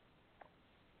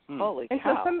 Holy and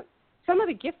cow. So some of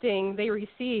the gifting they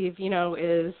receive,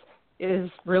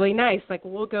 is really nice. Like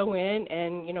we'll go in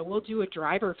and, we'll do a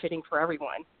driver fitting for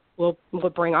everyone. We'll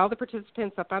bring all the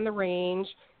participants up on the range,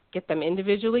 get them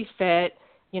individually fit,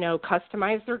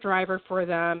 customize their driver for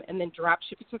them, and then drop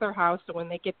ship it to their house so when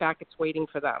they get back, it's waiting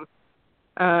for them.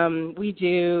 We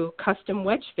do custom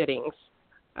wedge fittings.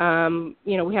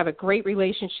 We have a great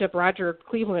relationship. Roger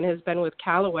Cleveland has been with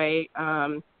Callaway,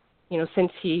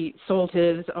 since he sold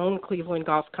his own Cleveland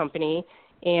Golf Company,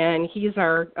 and he's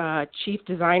our chief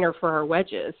designer for our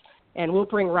wedges. And we'll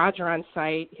bring Roger on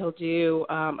site. He'll do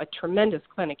a tremendous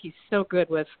clinic. He's so good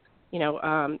with,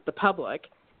 the public.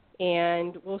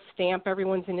 And we'll stamp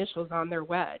everyone's initials on their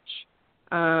wedge.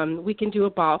 We can do a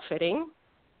ball fitting.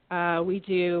 We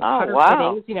do putter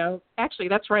fittings. Actually,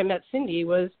 that's where I met Cindy,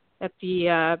 was at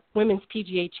the Women's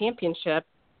PGA Championship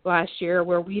last year,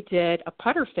 where we did a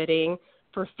putter fitting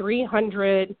for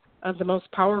 300 of the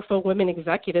most powerful women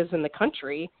executives in the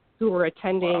country who were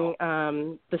attending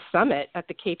the summit at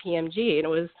the KPMG. And it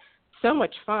was so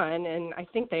much fun, and I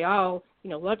think they all,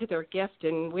 loved their gift,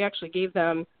 and we actually gave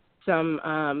them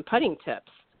some putting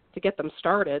tips to get them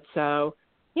started. So,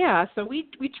 so we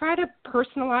try to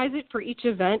personalize it for each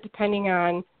event depending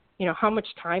on, how much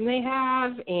time they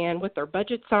have and what their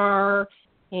budgets are.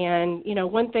 And,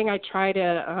 one thing I try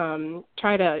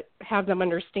to have them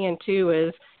understand too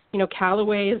is,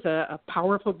 Callaway is a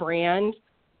powerful brand,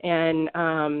 and,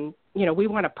 we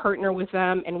want to partner with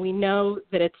them, and we know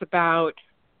that it's about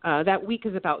that week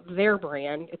is about their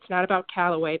brand. It's not about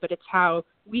Callaway, but it's how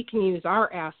we can use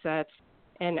our assets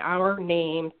and our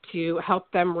name to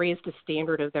help them raise the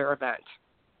standard of their event.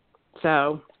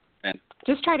 So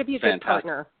just try to be a good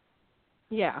partner.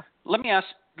 Yeah. Let me ask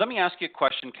you a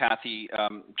question, Kathy.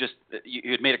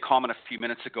 You had made a comment a few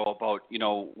minutes ago about,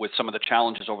 with some of the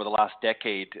challenges over the last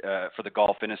decade for the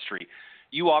golf industry.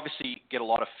 You obviously get a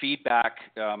lot of feedback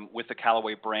with the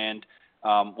Callaway brand,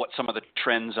 what some of the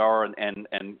trends are, and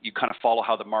you kind of follow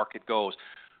how the market goes.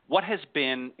 What has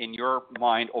been, in your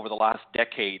mind, over the last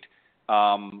decade,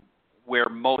 where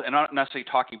and I'm not necessarily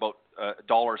talking about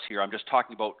dollars here, I'm just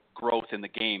talking about growth in the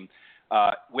game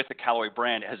with the Callaway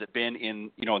brand? Has it been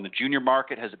in the junior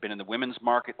market? Has it been in the women's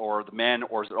market or the men,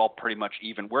 or is it all pretty much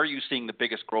even? Where are you seeing the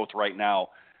biggest growth right now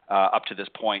up to this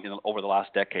point over the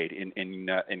last decade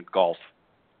in golf?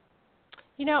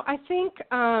 I think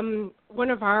one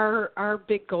of our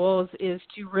big goals is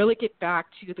to really get back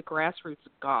to the grassroots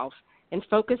of golf and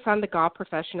focus on the golf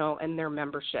professional and their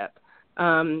membership.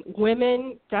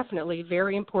 Women, definitely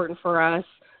very important for us.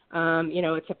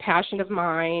 It's a passion of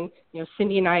mine.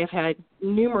 Cindy and I have had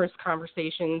numerous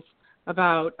conversations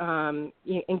about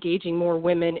engaging more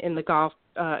women in the golf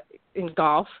in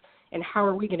golf, and how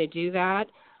are we going to do that?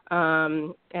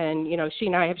 And, she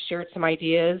and I have shared some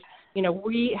ideas.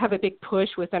 We have a big push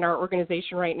within our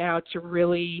organization right now to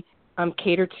really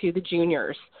cater to the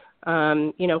juniors,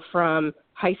 from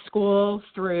high school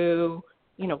through,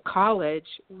 college.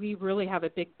 We really have a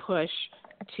big push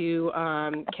to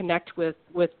connect with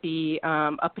the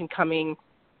up-and-coming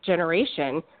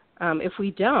generation. If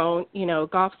we don't,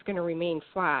 golf's going to remain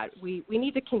flat. We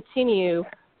need to continue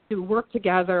to work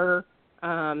together,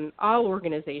 all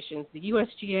organizations, the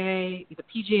USGA, the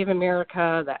PGA of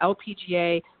America, the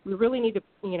LPGA. We really need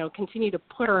to, continue to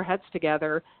put our heads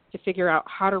together to figure out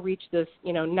how to reach this,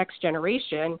 next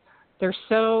generation. They're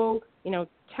so,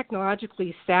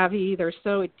 technologically savvy. They're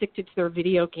so addicted to their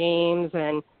video games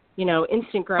and,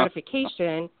 instant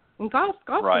gratification. And golf's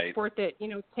right. a sport that,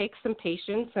 takes some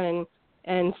patience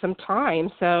and some time.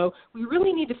 So we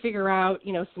really need to figure out,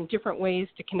 some different ways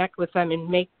to connect with them and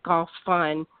make golf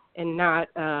fun and not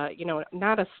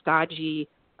a stodgy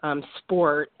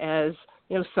sport as,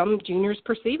 some juniors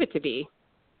perceive it to be.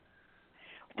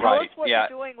 Tell us what you're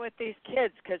doing with these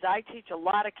kids, because I teach a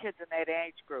lot of kids in that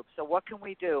age group. So what can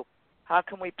we do? How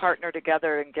can we partner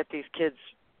together and get these kids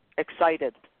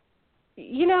excited?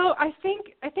 I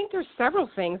think there's several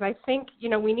things. I think,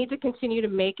 we need to continue to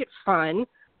make it fun.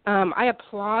 I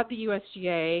applaud the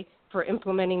USGA for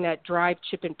implementing that drive,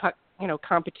 chip, and putt,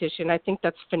 competition. I think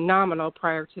that's phenomenal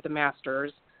prior to the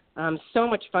Masters. So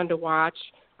much fun to watch.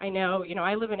 I know,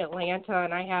 I live in Atlanta,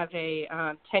 and I have a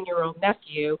 10-year-old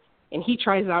nephew, and he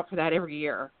tries out for that every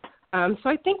year. So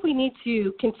I think we need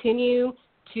to continue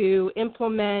to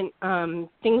implement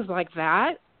things like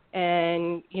that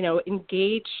and,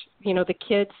 engage, the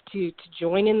kids to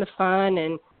join in the fun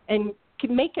and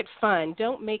can make it fun.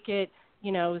 Don't make it,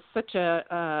 such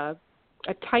a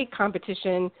tight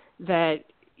competition that,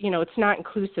 it's not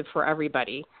inclusive for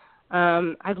everybody.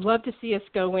 I'd love to see us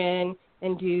go in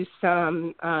and do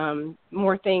some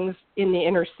more things in the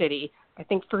inner city. I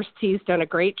think First Tee's done a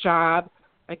great job.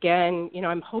 Again,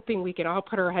 I'm hoping we can all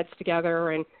put our heads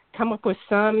together and come up with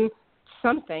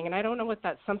something. And I don't know what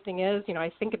that something is.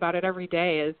 I think about it every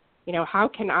day is, how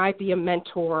can I be a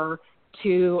mentor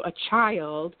to a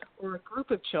child or a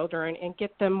group of children and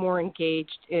get them more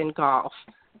engaged in golf?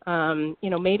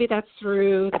 Maybe that's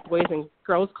through the Boys and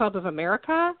Girls Club of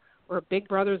America or Big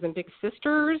Brothers and Big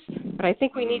Sisters. But I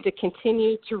think we need to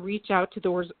continue to reach out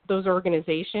to those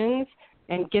organizations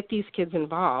and get these kids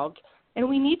involved. And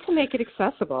we need to make it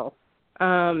accessible.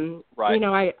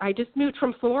 Right. I just moved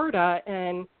from Florida,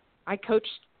 and I coached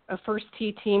a First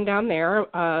Tee team down there,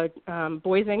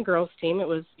 boys and girls team. It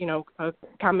was, a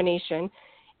combination.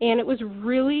 And it was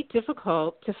really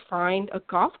difficult to find a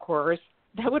golf course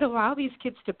that would allow these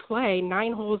kids to play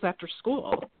 9 holes after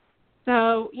school.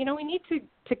 So, we need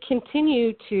to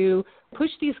continue to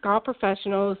push these golf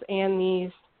professionals and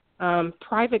these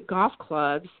private golf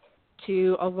clubs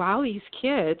to allow these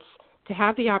kids to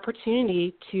have the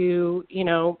opportunity to,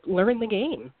 learn the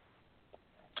game.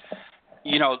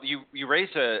 You raise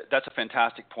that's a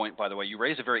fantastic point, by the way. You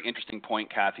raise a very interesting point,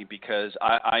 Kathy, because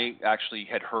I actually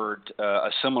had heard a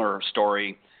similar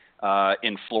story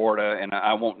in Florida, and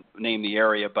I won't name the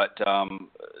area, but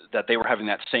that they were having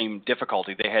that same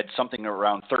difficulty. They had something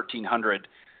around 1,300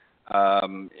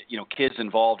 kids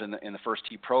involved in the First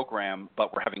Tee program,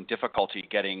 but were having difficulty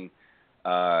getting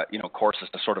courses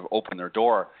to sort of open their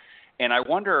door. And I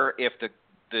wonder if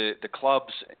the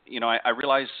clubs, I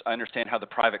realize, I understand how the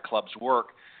private clubs work,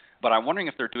 but I'm wondering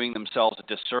if they're doing themselves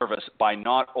a disservice by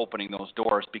not opening those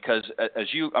doors, because as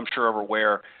you, I'm sure, are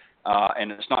aware,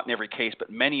 and it's not in every case, but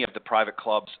many of the private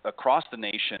clubs across the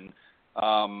nation,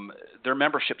 their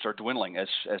memberships are dwindling as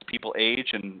people age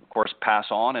and, of course, pass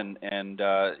on, and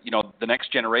the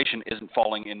next generation isn't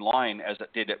falling in line as it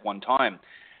did at one time.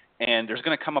 And there's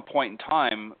going to come a point in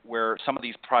time where some of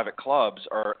these private clubs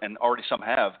are, and already some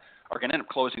have, are going to end up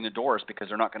closing the doors because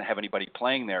they're not going to have anybody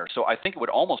playing there. So I think it would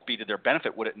almost be to their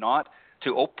benefit, would it not,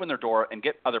 to open their door and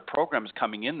get other programs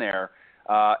coming in there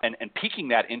and piquing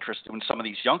that interest in some of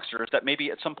these youngsters that maybe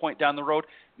at some point down the road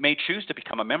may choose to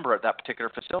become a member at that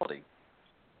particular facility.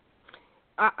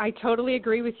 I totally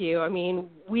agree with you. I mean,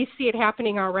 we see it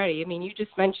happening already. I mean, you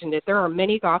just mentioned it. There are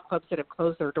many golf clubs that have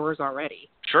closed their doors already.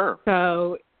 Sure.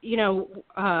 So,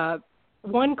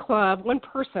 one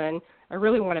person I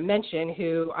really want to mention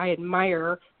who I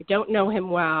admire, I don't know him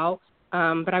well,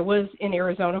 but I was in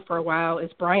Arizona for a while, is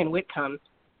Brian Whitcomb.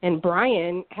 And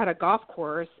Brian had a golf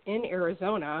course in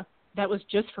Arizona that was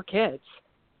just for kids.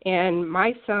 And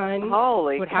my son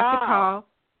would have to call.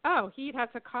 Oh, he'd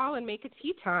have to call and make a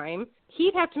tee time.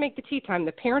 He'd have to make the tee time.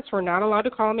 The parents were not allowed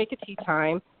to call and make a tee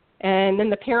time. And then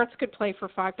the parents could play for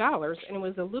 $5. And it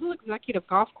was a little executive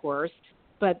golf course,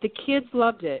 but the kids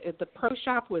loved it. The pro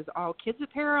shop was all kids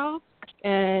apparel,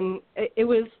 and it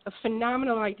was a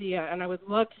phenomenal idea, and I would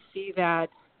love to see that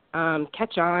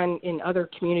catch on in other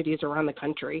communities around the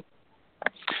country.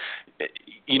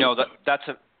 You know,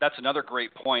 that's another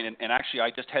great point, and actually I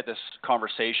just had this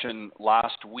conversation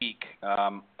last week,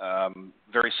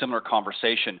 very similar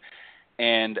conversation.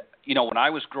 And, you know, when I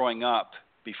was growing up,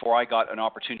 before I got an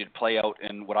opportunity to play out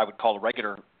in what I would call a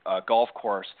regular golf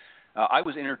course, I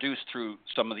was introduced through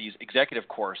some of these executive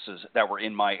courses that were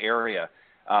in my area.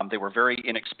 They were very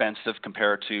inexpensive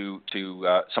compared to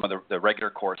some of the regular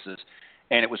courses,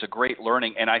 and it was a great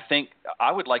learning. And I think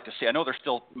I would like to see, I know there's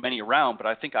still many around, but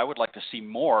I think I would like to see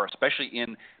more, especially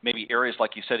in maybe areas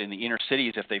like you said in the inner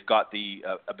cities if they've got the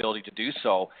ability to do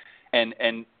so, and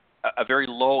a very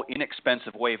low,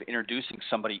 inexpensive way of introducing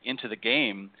somebody into the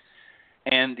game.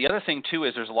 And the other thing, too,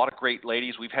 is there's a lot of great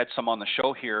ladies. We've had some on the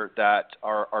show here that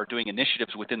are doing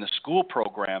initiatives within the school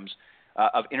programs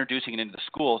of introducing it into the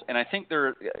schools. And I think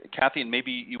Kathy, and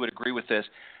maybe you would agree with this,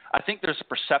 I think there's a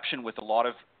perception with a lot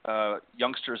of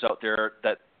youngsters out there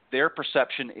that their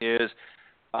perception is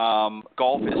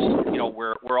golf is, you know,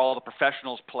 where all the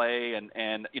professionals play,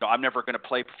 and you know, I'm never going to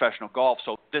play professional golf,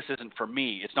 so this isn't for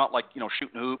me. It's not like, you know,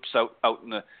 shooting hoops out in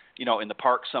the, you know, in the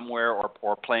park somewhere,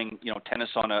 or playing, you know, tennis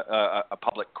on a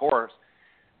public course.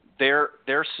 Their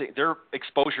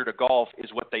exposure to golf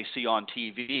is what they see on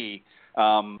TV,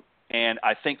 and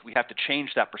I think we have to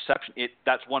change that perception.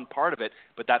 That's one part of it,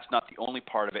 but that's not the only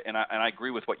part of it. And I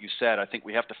agree with what you said. I think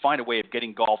we have to find a way of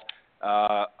getting golf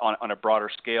on a broader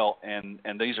scale, and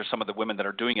these are some of the women that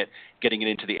are doing it, getting it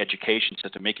into the education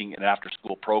system, making it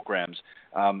after-school programs.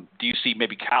 Do you see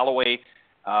maybe Callaway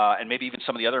and maybe even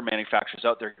some of the other manufacturers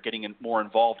out there getting more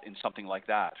involved in something like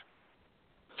that?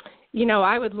 You know,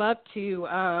 I would love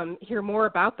to hear more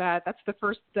about that. That's the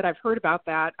first that I've heard about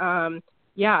that.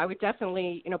 Yeah, I would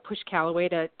definitely, you know, push Callaway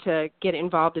to get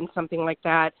involved in something like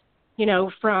that. You know,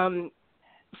 from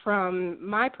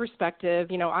my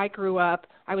perspective, you know, I grew up,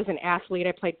 I was an athlete.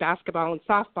 I played basketball and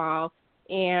softball,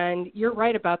 and you're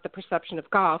right about the perception of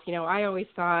golf. You know, I always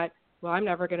thought, well, I'm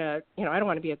never going to, you know, I don't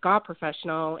want to be a golf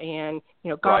professional, and, you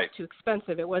know, golf's too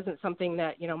expensive. It wasn't something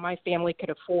that, you know, my family could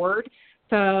afford.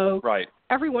 So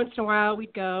every once in a while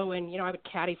we'd go and, you know, I would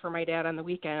caddy for my dad on the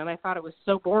weekend, and I thought it was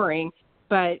so boring.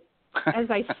 But as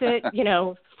I sit, you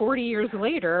know, 40 years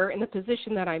later in the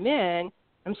position that I'm in,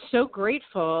 I'm so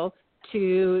grateful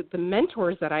to the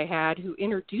mentors that I had who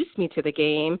introduced me to the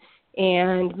game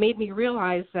and made me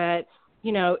realize that,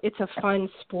 you know, it's a fun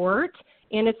sport,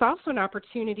 and it's also an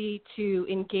opportunity to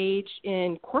engage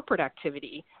in corporate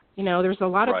activity. You know, there's a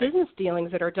lot of business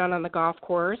dealings that are done on the golf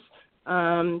course.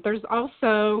 There's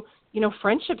also, you know,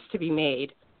 friendships to be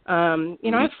made. You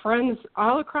know, I have friends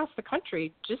all across the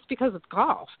country just because of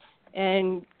golf.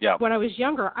 And when I was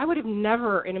younger, I would have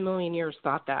never in a million years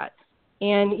thought that.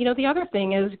 And, you know, the other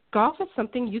thing is golf is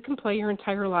something you can play your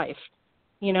entire life.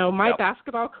 You know, my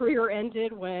basketball career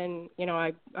ended when, you know,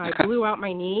 I blew out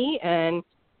my knee, and,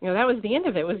 you know, that was the end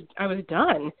of it. I was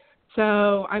done.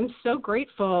 So I'm so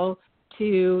grateful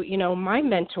to, you know, my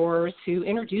mentors who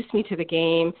introduced me to the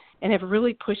game and have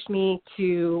really pushed me to,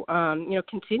 you know,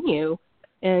 continue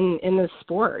in the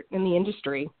sport, in the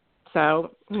industry.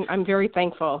 So I'm very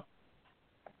thankful.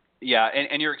 Yeah,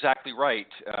 and you're exactly right,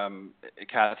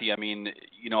 Kathy. I mean,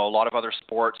 you know, a lot of other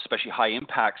sports, especially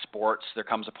high-impact sports, there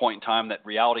comes a point in time that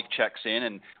reality checks in,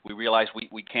 and we realize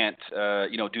we can't,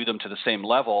 you know, do them to the same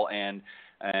level, and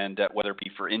whether it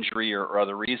be for injury or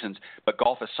other reasons. But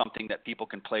golf is something that people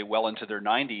can play well into their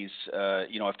 90s,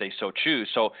 you know, if they so choose.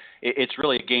 So it's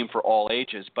really a game for all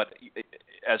ages. But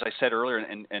as I said earlier,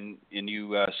 and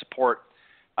you support,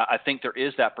 I think there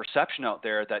is that perception out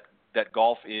there that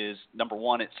golf is, number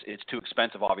one, it's too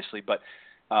expensive, obviously, but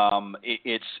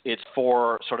it's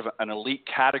for sort of an elite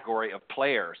category of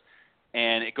players.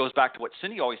 And it goes back to what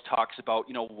Cindy always talks about,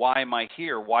 you know, why am I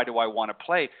here? Why do I want to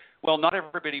play? Well, not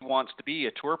everybody wants to be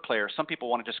a tour player. Some people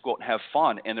want to just go out and have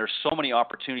fun, and there's so many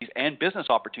opportunities and business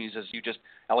opportunities, as you just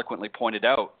eloquently pointed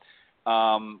out.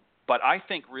 But I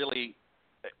think really,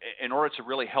 in order to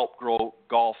really help grow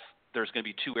golf, there's going to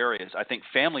be two areas. I think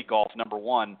family golf, number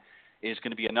one, is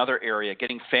going to be another area,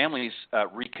 getting families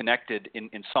reconnected in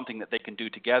something that they can do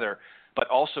together, but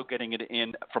also getting it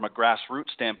in from a grassroots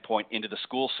standpoint into the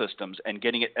school systems and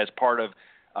getting it as part of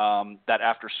that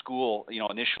after school, you know,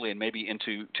 initially, and maybe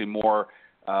into more,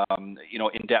 you know,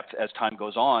 in depth as time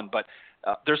goes on. But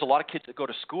there's a lot of kids that go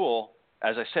to school.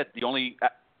 As I said, the only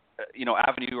you know,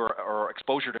 avenue or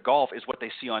exposure to golf is what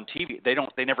they see on TV.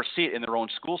 They never see it in their own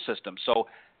school system. So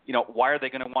why are they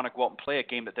going to want to go out and play a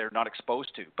game that they're not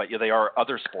exposed to? But they are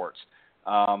other sports.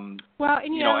 Well,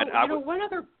 and one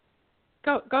other.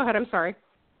 Go ahead. I'm sorry.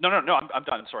 No. I'm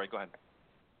done. Sorry. Go ahead.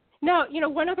 No,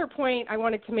 one other point I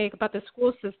wanted to make about the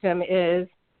school system is,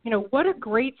 what a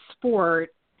great sport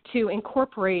to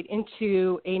incorporate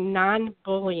into a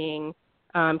non-bullying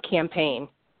campaign.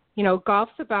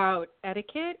 Golf's about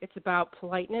etiquette. It's about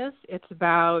politeness. It's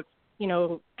about,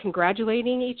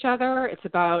 congratulating each other. It's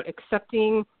about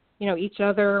accepting, each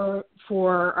other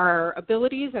for our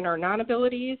abilities and our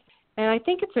non-abilities. And I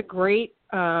think it's a great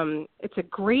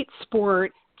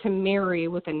sport to marry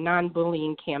with a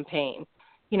non-bullying campaign.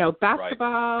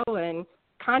 Basketball and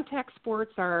contact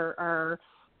sports are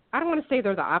I don't want to say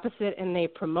they're the opposite and they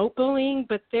promote bullying,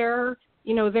 but they're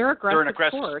aggressive. They're an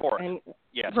aggressive sport. And,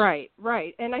 yes.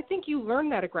 Right. And I think you learn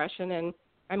that aggression. And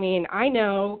I mean, I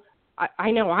know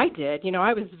I did.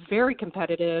 I was very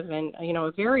competitive and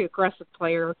a very aggressive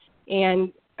player.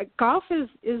 And golf is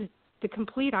the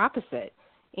complete opposite.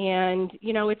 And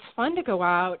it's fun to go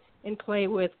out and play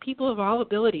with people of all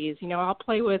abilities. I'll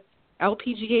play with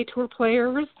LPGA Tour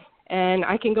players, and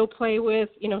I can go play with,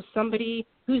 somebody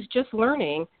who's just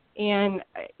learning. And,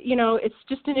 it's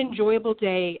just an enjoyable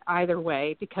day either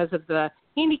way because of the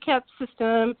handicap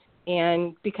system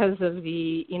and because of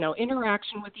the,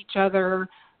 interaction with each other.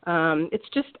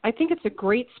 I think it's a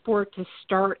great sport to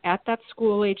start at that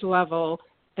school age level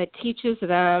that teaches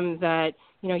them that,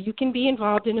 you can be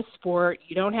involved in a sport.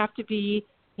 You don't have to be,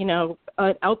 an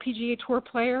LPGA Tour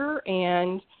player,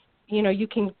 and you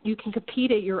can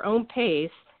compete at your own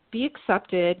pace, be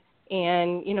accepted,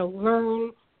 and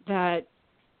learn that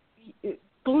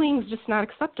bullying is just not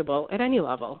acceptable at any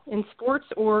level, in sports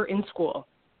or in school.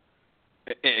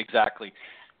 Exactly.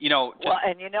 Well,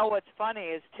 and what's funny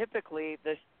is typically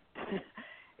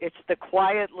it's the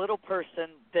quiet little person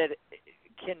that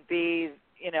can be,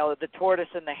 the tortoise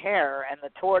and the hare, and the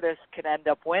tortoise can end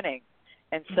up winning.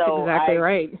 And so exactly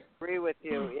right. Agree with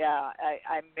you. Yeah,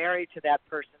 I'm married to that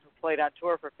person who played on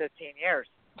tour for 15 years.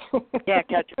 Can't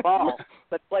catch a ball,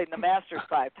 but played in the Masters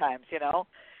 5 times,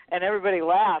 And everybody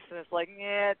laughs, and it's like,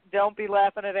 don't be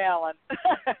laughing at Alan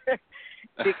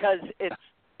because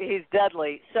he's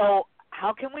deadly. So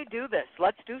how can we do this?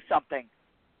 Let's do something.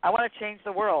 I want to change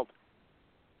the world.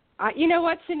 You know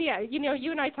what, Cindy?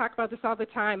 You and I talk about this all the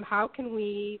time. How can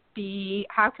we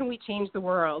change the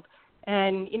world?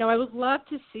 And, I would love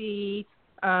to see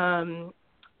a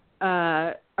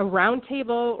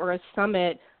roundtable or a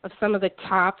summit of some of the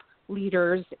top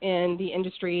leaders in the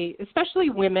industry, especially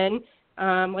women,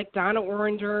 like Donna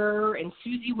Oranger and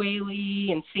Susie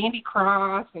Whaley and Sandy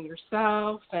Cross and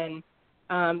yourself. And,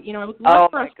 I would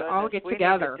love for us to all get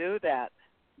together. We need to do that.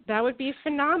 That would be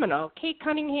phenomenal. Kate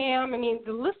Cunningham,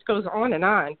 the list goes on and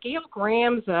on. Gail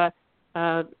Graham's a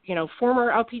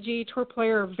former LPGA Tour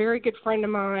player, a very good friend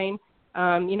of mine.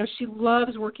 She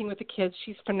loves working with the kids.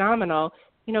 She's phenomenal.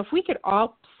 If we could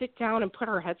all sit down and put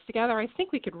our heads together, I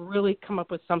think we could really come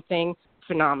up with something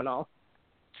phenomenal.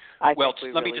 I think we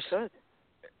really could.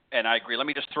 And I agree. Let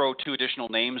me just throw 2 additional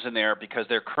names in there because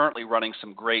they're currently running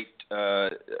some great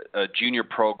junior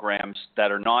programs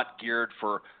that are not geared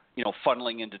for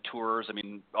funneling into tours.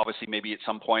 Obviously, maybe at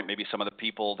some point, maybe some of the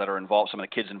people that are involved, some of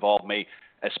the kids involved may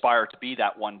aspire to be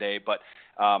that one day. But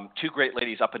 2 great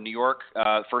ladies up in New York.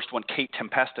 First one, Kate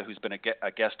Tempesta, who's been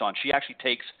a guest on. She actually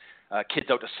takes kids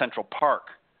out to Central Park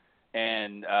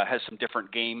and has some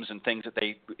different games and things that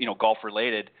they, golf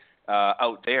related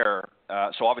out there.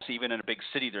 So obviously, even in a big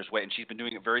city, there's way, and she's been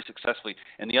doing it very successfully.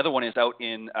 And the other one is out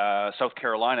in South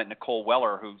Carolina, Nicole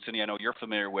Weller, who, Cindy, I know you're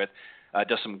familiar with.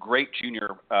 Does some great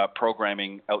junior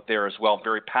programming out there as well.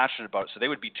 Very passionate about it. So they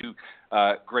would be 2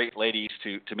 great ladies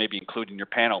to maybe include in your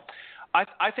panel.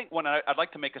 I think I'd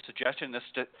like to make a suggestion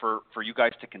for you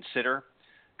guys to consider,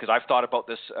 because I've thought about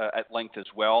this at length as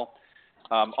well.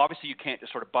 Obviously, you can't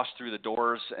just sort of bust through the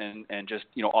doors and just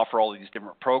offer all of these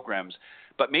different programs.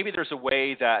 But maybe there's a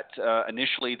way that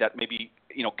initially that maybe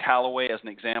Callaway as an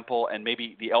example, and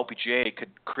maybe the LPGA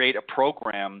could create a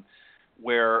program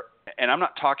where, and I'm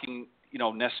not talking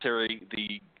necessarily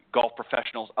the golf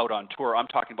professionals out on tour. I'm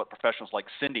talking about professionals like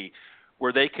Cindy,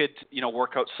 where they could,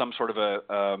 work out some sort of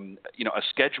a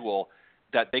schedule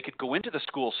that they could go into the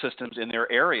school systems in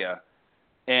their area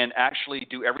and actually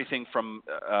do everything from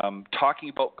talking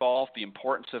about golf, the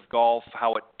importance of golf,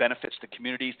 how it benefits the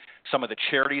communities, some of the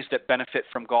charities that benefit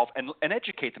from golf, and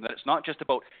educate them that it's not just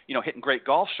about, hitting great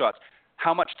golf shots,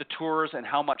 how much the tours and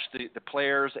how much the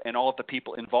players and all of the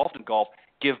people involved in golf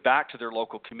give back to their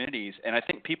local communities. And I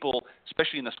think people,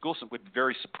 especially in the school system, would be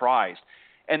very surprised.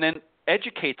 And then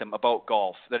educate them about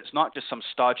golf, that it's not just some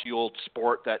stodgy old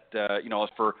sport that, is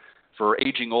for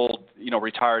aging old,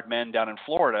 retired men down in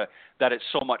Florida, that it's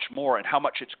so much more and how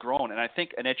much it's grown. And I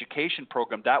think an education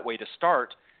program that way to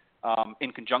start,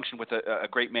 in conjunction with a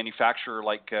great manufacturer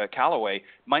like Callaway,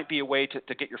 might be a way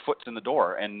to get your foot in the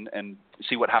door and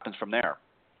see what happens from there.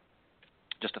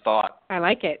 Just a thought. I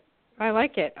like it.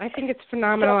 I think it's a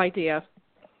phenomenal idea.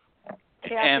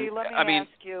 Kathy, let me ask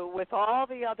you, with all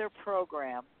the other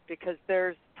programs, because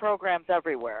there's programs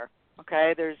everywhere,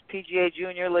 okay? There's PGA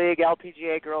Junior League,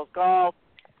 LPGA Girls Golf,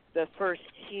 the First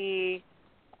Tee.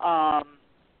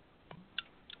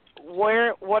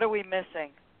 What are we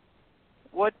missing?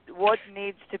 What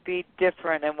needs to be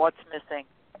different, and what's missing?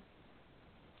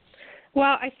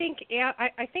 Well, I think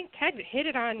Ted hit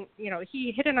it on.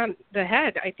 He hit it on the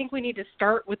head. I think we need to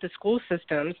start with the school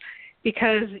systems,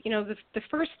 because the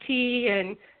First Tee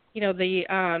and the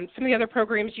some of the other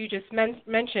programs you just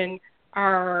mentioned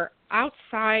are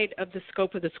outside of the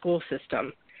scope of the school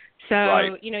system. So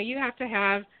right. You have to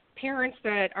have parents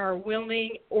that are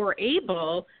willing or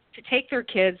able to take their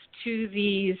kids to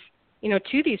these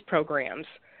programs.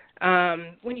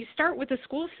 When you start with the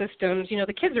school systems,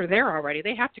 the kids are there already.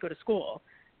 They have to go to school.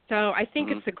 So I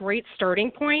think it's a great starting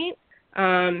point.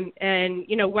 And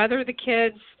whether the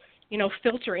kids,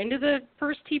 filter into the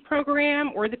First Tee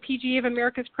program or the PGA of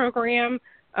America's program,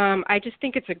 I just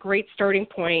think it's a great starting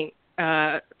point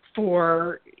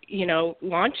for,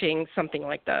 launching something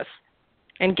like this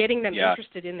and getting them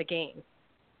interested in the game.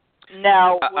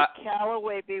 Now, would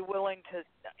Callaway be willing to,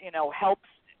 help?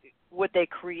 Would they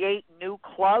create new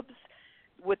clubs?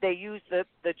 Would they use the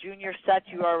junior sets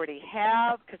you already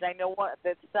have? Because I know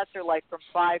the sets are like from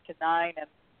 5 to 9 and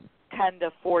 10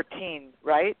 to 14,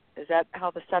 right? Is that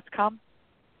how the sets come?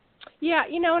 Yeah,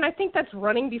 and I think that's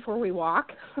running before we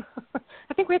walk.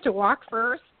 I think we have to walk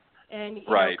first and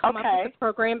come up with a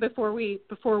program before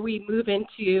we move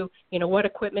into what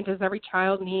equipment does every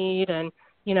child need, and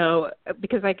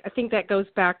because I think that goes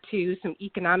back to some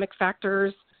economic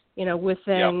factors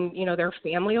within their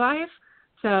family life.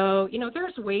 So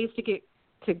there's ways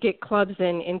to get clubs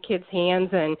in kids' hands,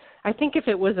 and I think if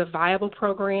it was a viable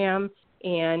program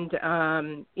and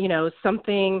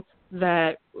something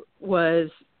that was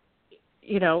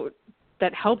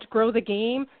that helped grow the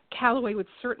game, Callaway would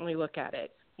certainly look at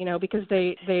it. Because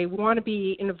they want to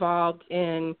be involved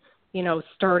in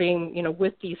starting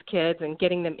with these kids and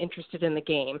getting them interested in the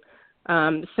game.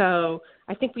 So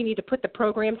I think we need to put the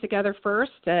program together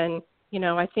first, and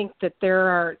I think that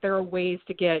there are ways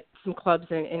to get some clubs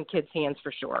in kids' hands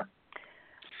for sure.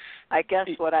 I guess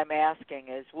what I'm asking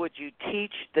is, would you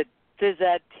teach the phys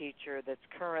ed teacher that's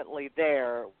currently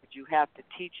there? Would you have to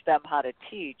teach them how to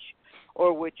teach,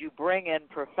 or would you bring in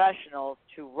professionals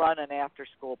to run an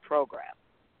after-school program?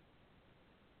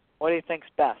 What do you think's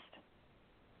best?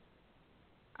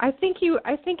 I think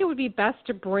it would be best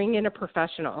to bring in a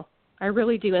professional. I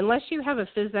really do. Unless you have a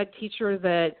phys ed teacher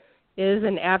that is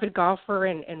an avid golfer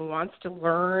and wants to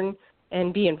learn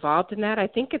and be involved in that, I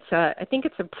think it's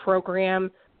a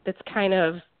program that's kind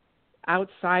of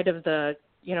outside of the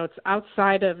it's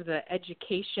outside of the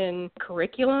education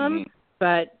curriculum,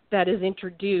 but that is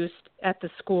introduced at the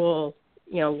school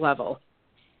level,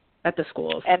 at the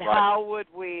schools. And how would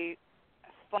we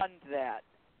fund that?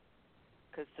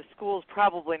 Because the school's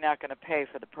probably not going to pay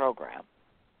for the program.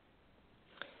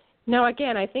 No,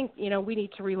 again, I think, we need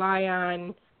to rely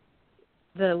on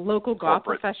the local golf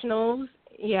professionals,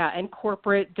 and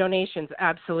corporate donations.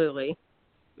 Absolutely.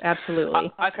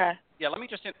 Okay. Let me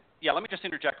just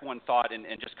interject one thought and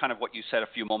just kind of what you said a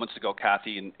few moments ago,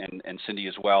 Kathy and Cindy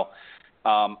as well.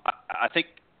 I think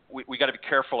we got to be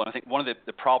careful, and I think one of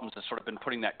the problems has sort of been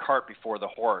putting that cart before the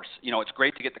horse. It's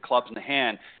great to get the clubs in the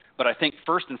hand, but I think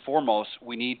first and foremost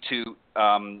we need to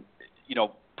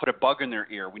put a bug in their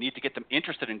ear. We need to get them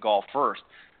interested in golf first.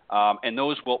 And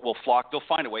those will flock. They'll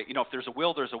find a way. If there's a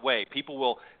will, there's a way. People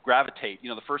will gravitate.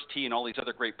 The First Tee and all these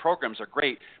other great programs are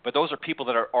great, but those are people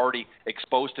that are already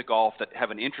exposed to golf, that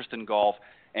have an interest in golf,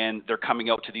 and they're coming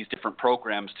out to these different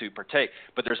programs to partake.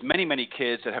 But there's many, many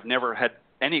kids that have never had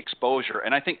any exposure.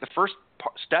 And I think the first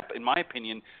step, in my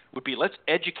opinion, would be let's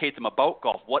educate them about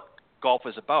golf, what golf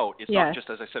is about. It's not just,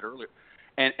 as I said earlier,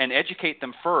 and educate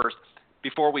them first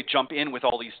before we jump in with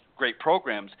all these great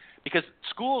programs. Because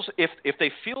schools, if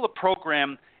they feel the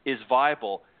program is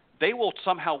viable, they will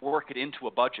somehow work it into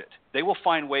a budget. They will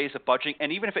find ways of budgeting,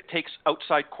 and even if it takes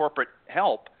outside corporate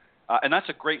help, and that's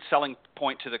a great selling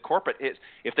point to the corporate, is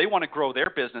if they want to grow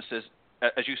their businesses,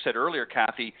 as you said earlier,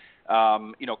 Kathy,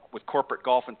 with corporate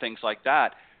golf and things like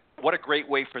that, what a great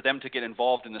way for them to get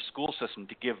involved in the school system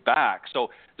to give back. So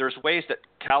there's ways that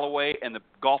Callaway and the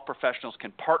golf professionals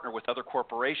can partner with other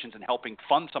corporations in helping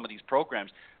fund some of these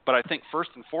programs. But I think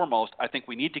first and foremost, I think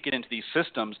we need to get into these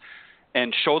systems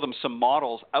and show them some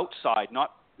models outside,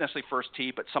 not necessarily First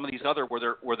Tee, but some of these other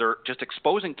where they're just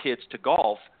exposing kids to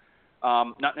golf,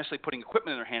 not necessarily putting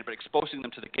equipment in their hand, but exposing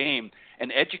them to the game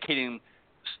and educating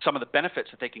some of the benefits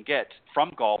that they can get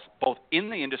from golf, both in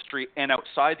the industry and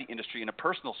outside the industry in a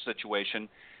personal situation,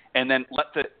 and then let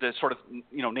the sort of,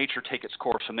 nature take its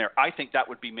course from there. I think that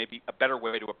would be maybe a better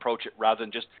way to approach it rather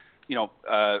than just,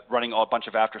 running a bunch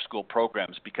of after-school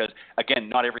programs, because, again,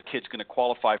 not every kid's going to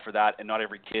qualify for that, and not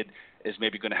every kid is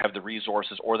maybe going to have the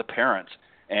resources or the parents.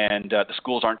 And the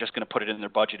schools aren't just going to put it in their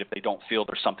budget if they don't feel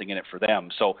there's something in it for them.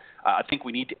 So I think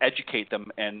we need to educate them,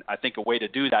 and I think a way to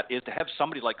do that is to have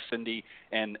somebody like Cindy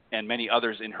and many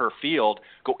others in her field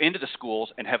go into the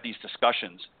schools and have these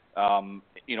discussions,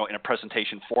 in a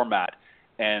presentation format,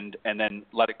 and then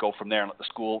let it go from there and let the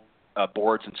school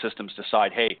boards and systems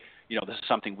decide, hey, this is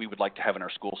something we would like to have in our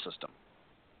school system.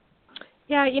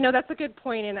 Yeah, that's a good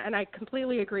point, and I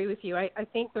completely agree with you. I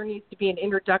think there needs to be an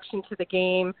introduction to the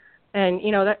game. And,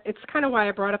 it's kind of why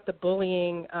I brought up the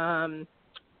bullying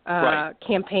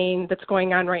campaign that's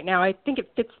going on right now. I think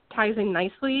it ties in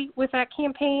nicely with that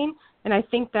campaign, and I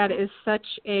think that is such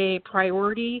a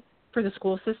priority for the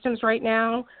school systems right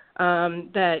now,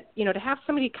 that, to have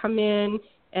somebody come in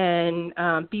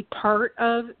and be part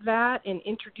of that and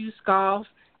introduce golf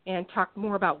and talk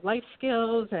more about life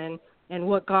skills and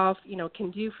what golf,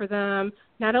 can do for them,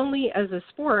 not only as a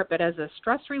sport, but as a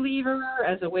stress reliever,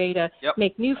 as a way to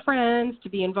make new friends, to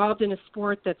be involved in a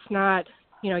sport that's not,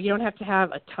 you don't have to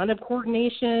have a ton of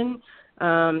coordination.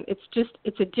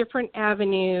 It's a different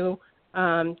avenue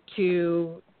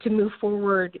to move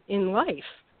forward in life.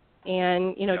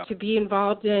 And, to be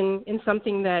involved in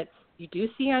something that you do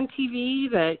see on TV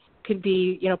that could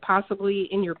be, possibly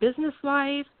in your business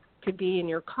life, could be in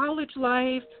your college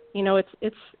life.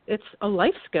 It's a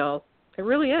life skill. It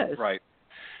really is. Right.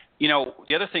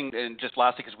 The other thing, and just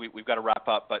lastly, because we've got to wrap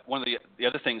up, but one of the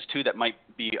other things too that might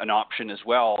be an option as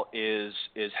well is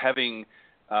having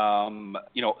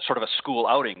sort of a school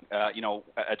outing,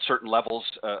 at certain levels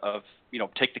of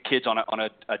take the kids on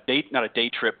a date, not a day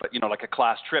trip, but like a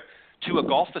class trip to a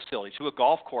golf facility, to a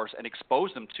golf course, and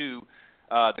expose them to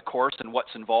the course and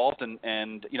what's involved, and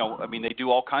they do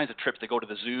all kinds of trips. They go to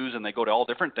the zoos and they go to all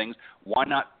different things. Why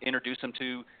not introduce them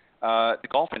to the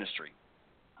golf industry?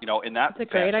 In that That's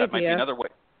a great idea. That might be another way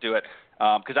to do it,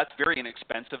 because that's very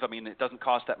inexpensive. I mean, it doesn't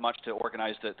cost that much to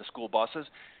organize the school buses,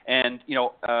 and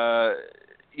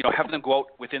having them go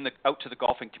out to the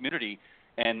golfing community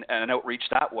and outreach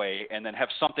that way, and then have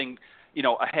something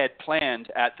ahead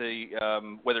planned at the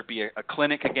whether it be a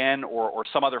clinic again or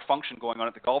some other function going on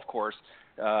at the golf course,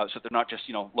 so they're not just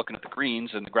looking at the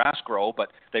greens and the grass grow, but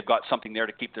they've got something there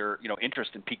to keep their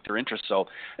interest and pique their interest. So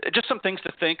just some things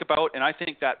to think about, and I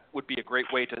think that would be a great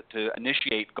way to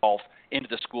initiate golf into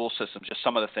the school systems. Just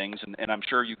some of the things, and I'm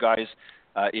sure you guys,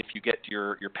 if you get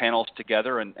your panels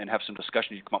together and have some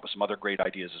discussion, you come up with some other great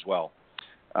ideas as well.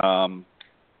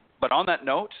 But on that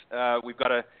note, we've got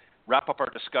to wrap up our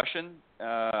discussion.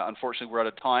 Unfortunately, we're out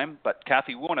of time. But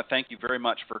Kathy, we want to thank you very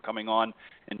much for coming on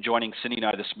and joining Cindy and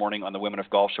I this morning on the Women of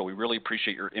Golf Show. We really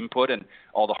appreciate your input and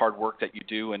all the hard work that you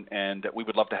do, and we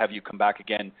would love to have you come back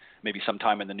again maybe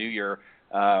sometime in the new year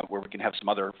where we can have some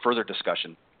other further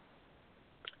discussion.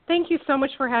 Thank you so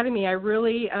much for having me. I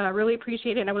really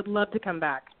appreciate it, and I would love to come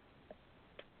back.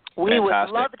 We would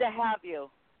love to have you.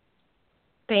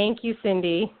 Thank you,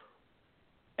 Cindy.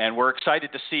 And we're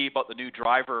excited to see about the new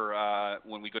driver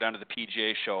when we go down to the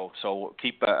PGA show. So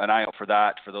keep an eye out for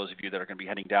that for those of you that are going to be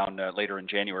heading down later in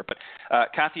January. But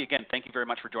Kathy, again, thank you very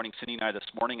much for joining Cindy and I this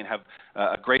morning, and have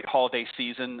a great holiday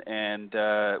season. And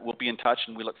we'll be in touch,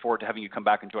 and we look forward to having you come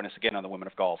back and join us again on the Women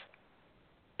of Golf.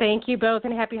 Thank you both,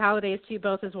 and happy holidays to you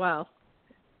both as well.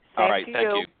 All right, thank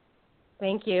you.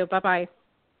 Thank you. Bye-bye.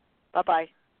 Bye-bye.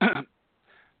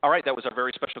 All right, that was our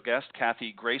very special guest,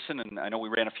 Kathy Grayson, and I know we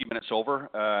ran a few minutes over,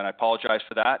 and I apologize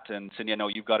for that. And Cindy, I know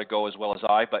you've got to go as well as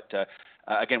I, but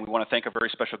again, we want to thank a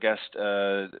very special guest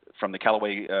from the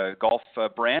Callaway Golf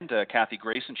brand, Kathy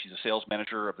Grayson. She's a sales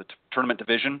manager of the tournament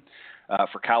division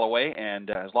for Callaway, and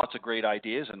has lots of great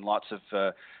ideas and lots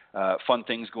of fun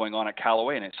things going on at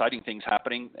Callaway and exciting things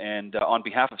happening. And on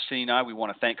behalf of Cindy and I, we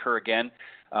want to thank her again.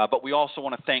 But we also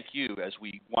want to thank you as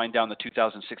we wind down the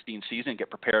 2016 season and get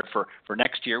prepared for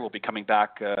next year. We'll be coming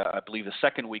back, I believe, the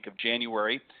second week of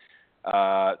January,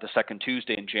 the second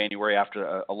Tuesday in January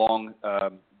after a long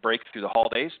break through the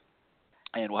holidays.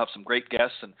 and we'll have some great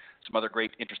guests and some other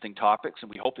great interesting topics, and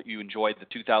we hope that you enjoyed the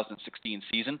 2016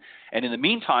 season. And in the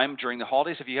meantime, during the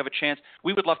holidays, if you have a chance,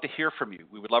 we would love to hear from you.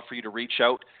 We would love for you to reach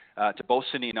out to both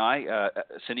Cindy and I.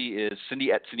 Cindy is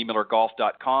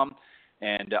cindy@cindymillergolf.com,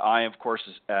 and I, of course,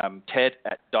 is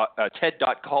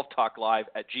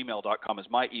ted.golftalklive@gmail.com is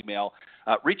my email.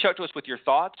 Reach out to us with your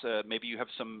thoughts. Maybe you have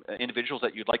some individuals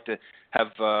that you'd like to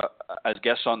have as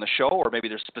guests on the show, or maybe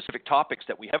there's specific topics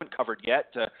that we haven't covered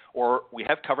yet, or we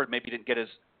have covered, maybe didn't get as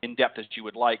in-depth as you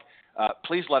would like.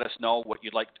 Please let us know what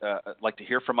you'd like to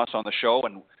hear from us on the show,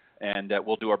 and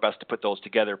we'll do our best to put those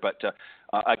together. But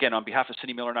again, on behalf of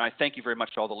Cindy Miller and I, thank you very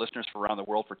much to all the listeners from around the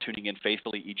world for tuning in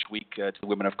faithfully each week to the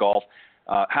Women of Golf.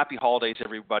 Happy holidays,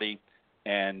 everybody,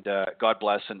 and God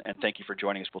bless, and thank you for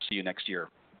joining us. We'll see you next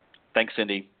year. Thanks,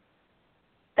 Cindy.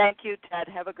 Thank you, Ted.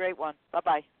 Have a great one.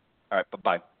 Bye-bye. All right,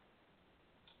 bye-bye.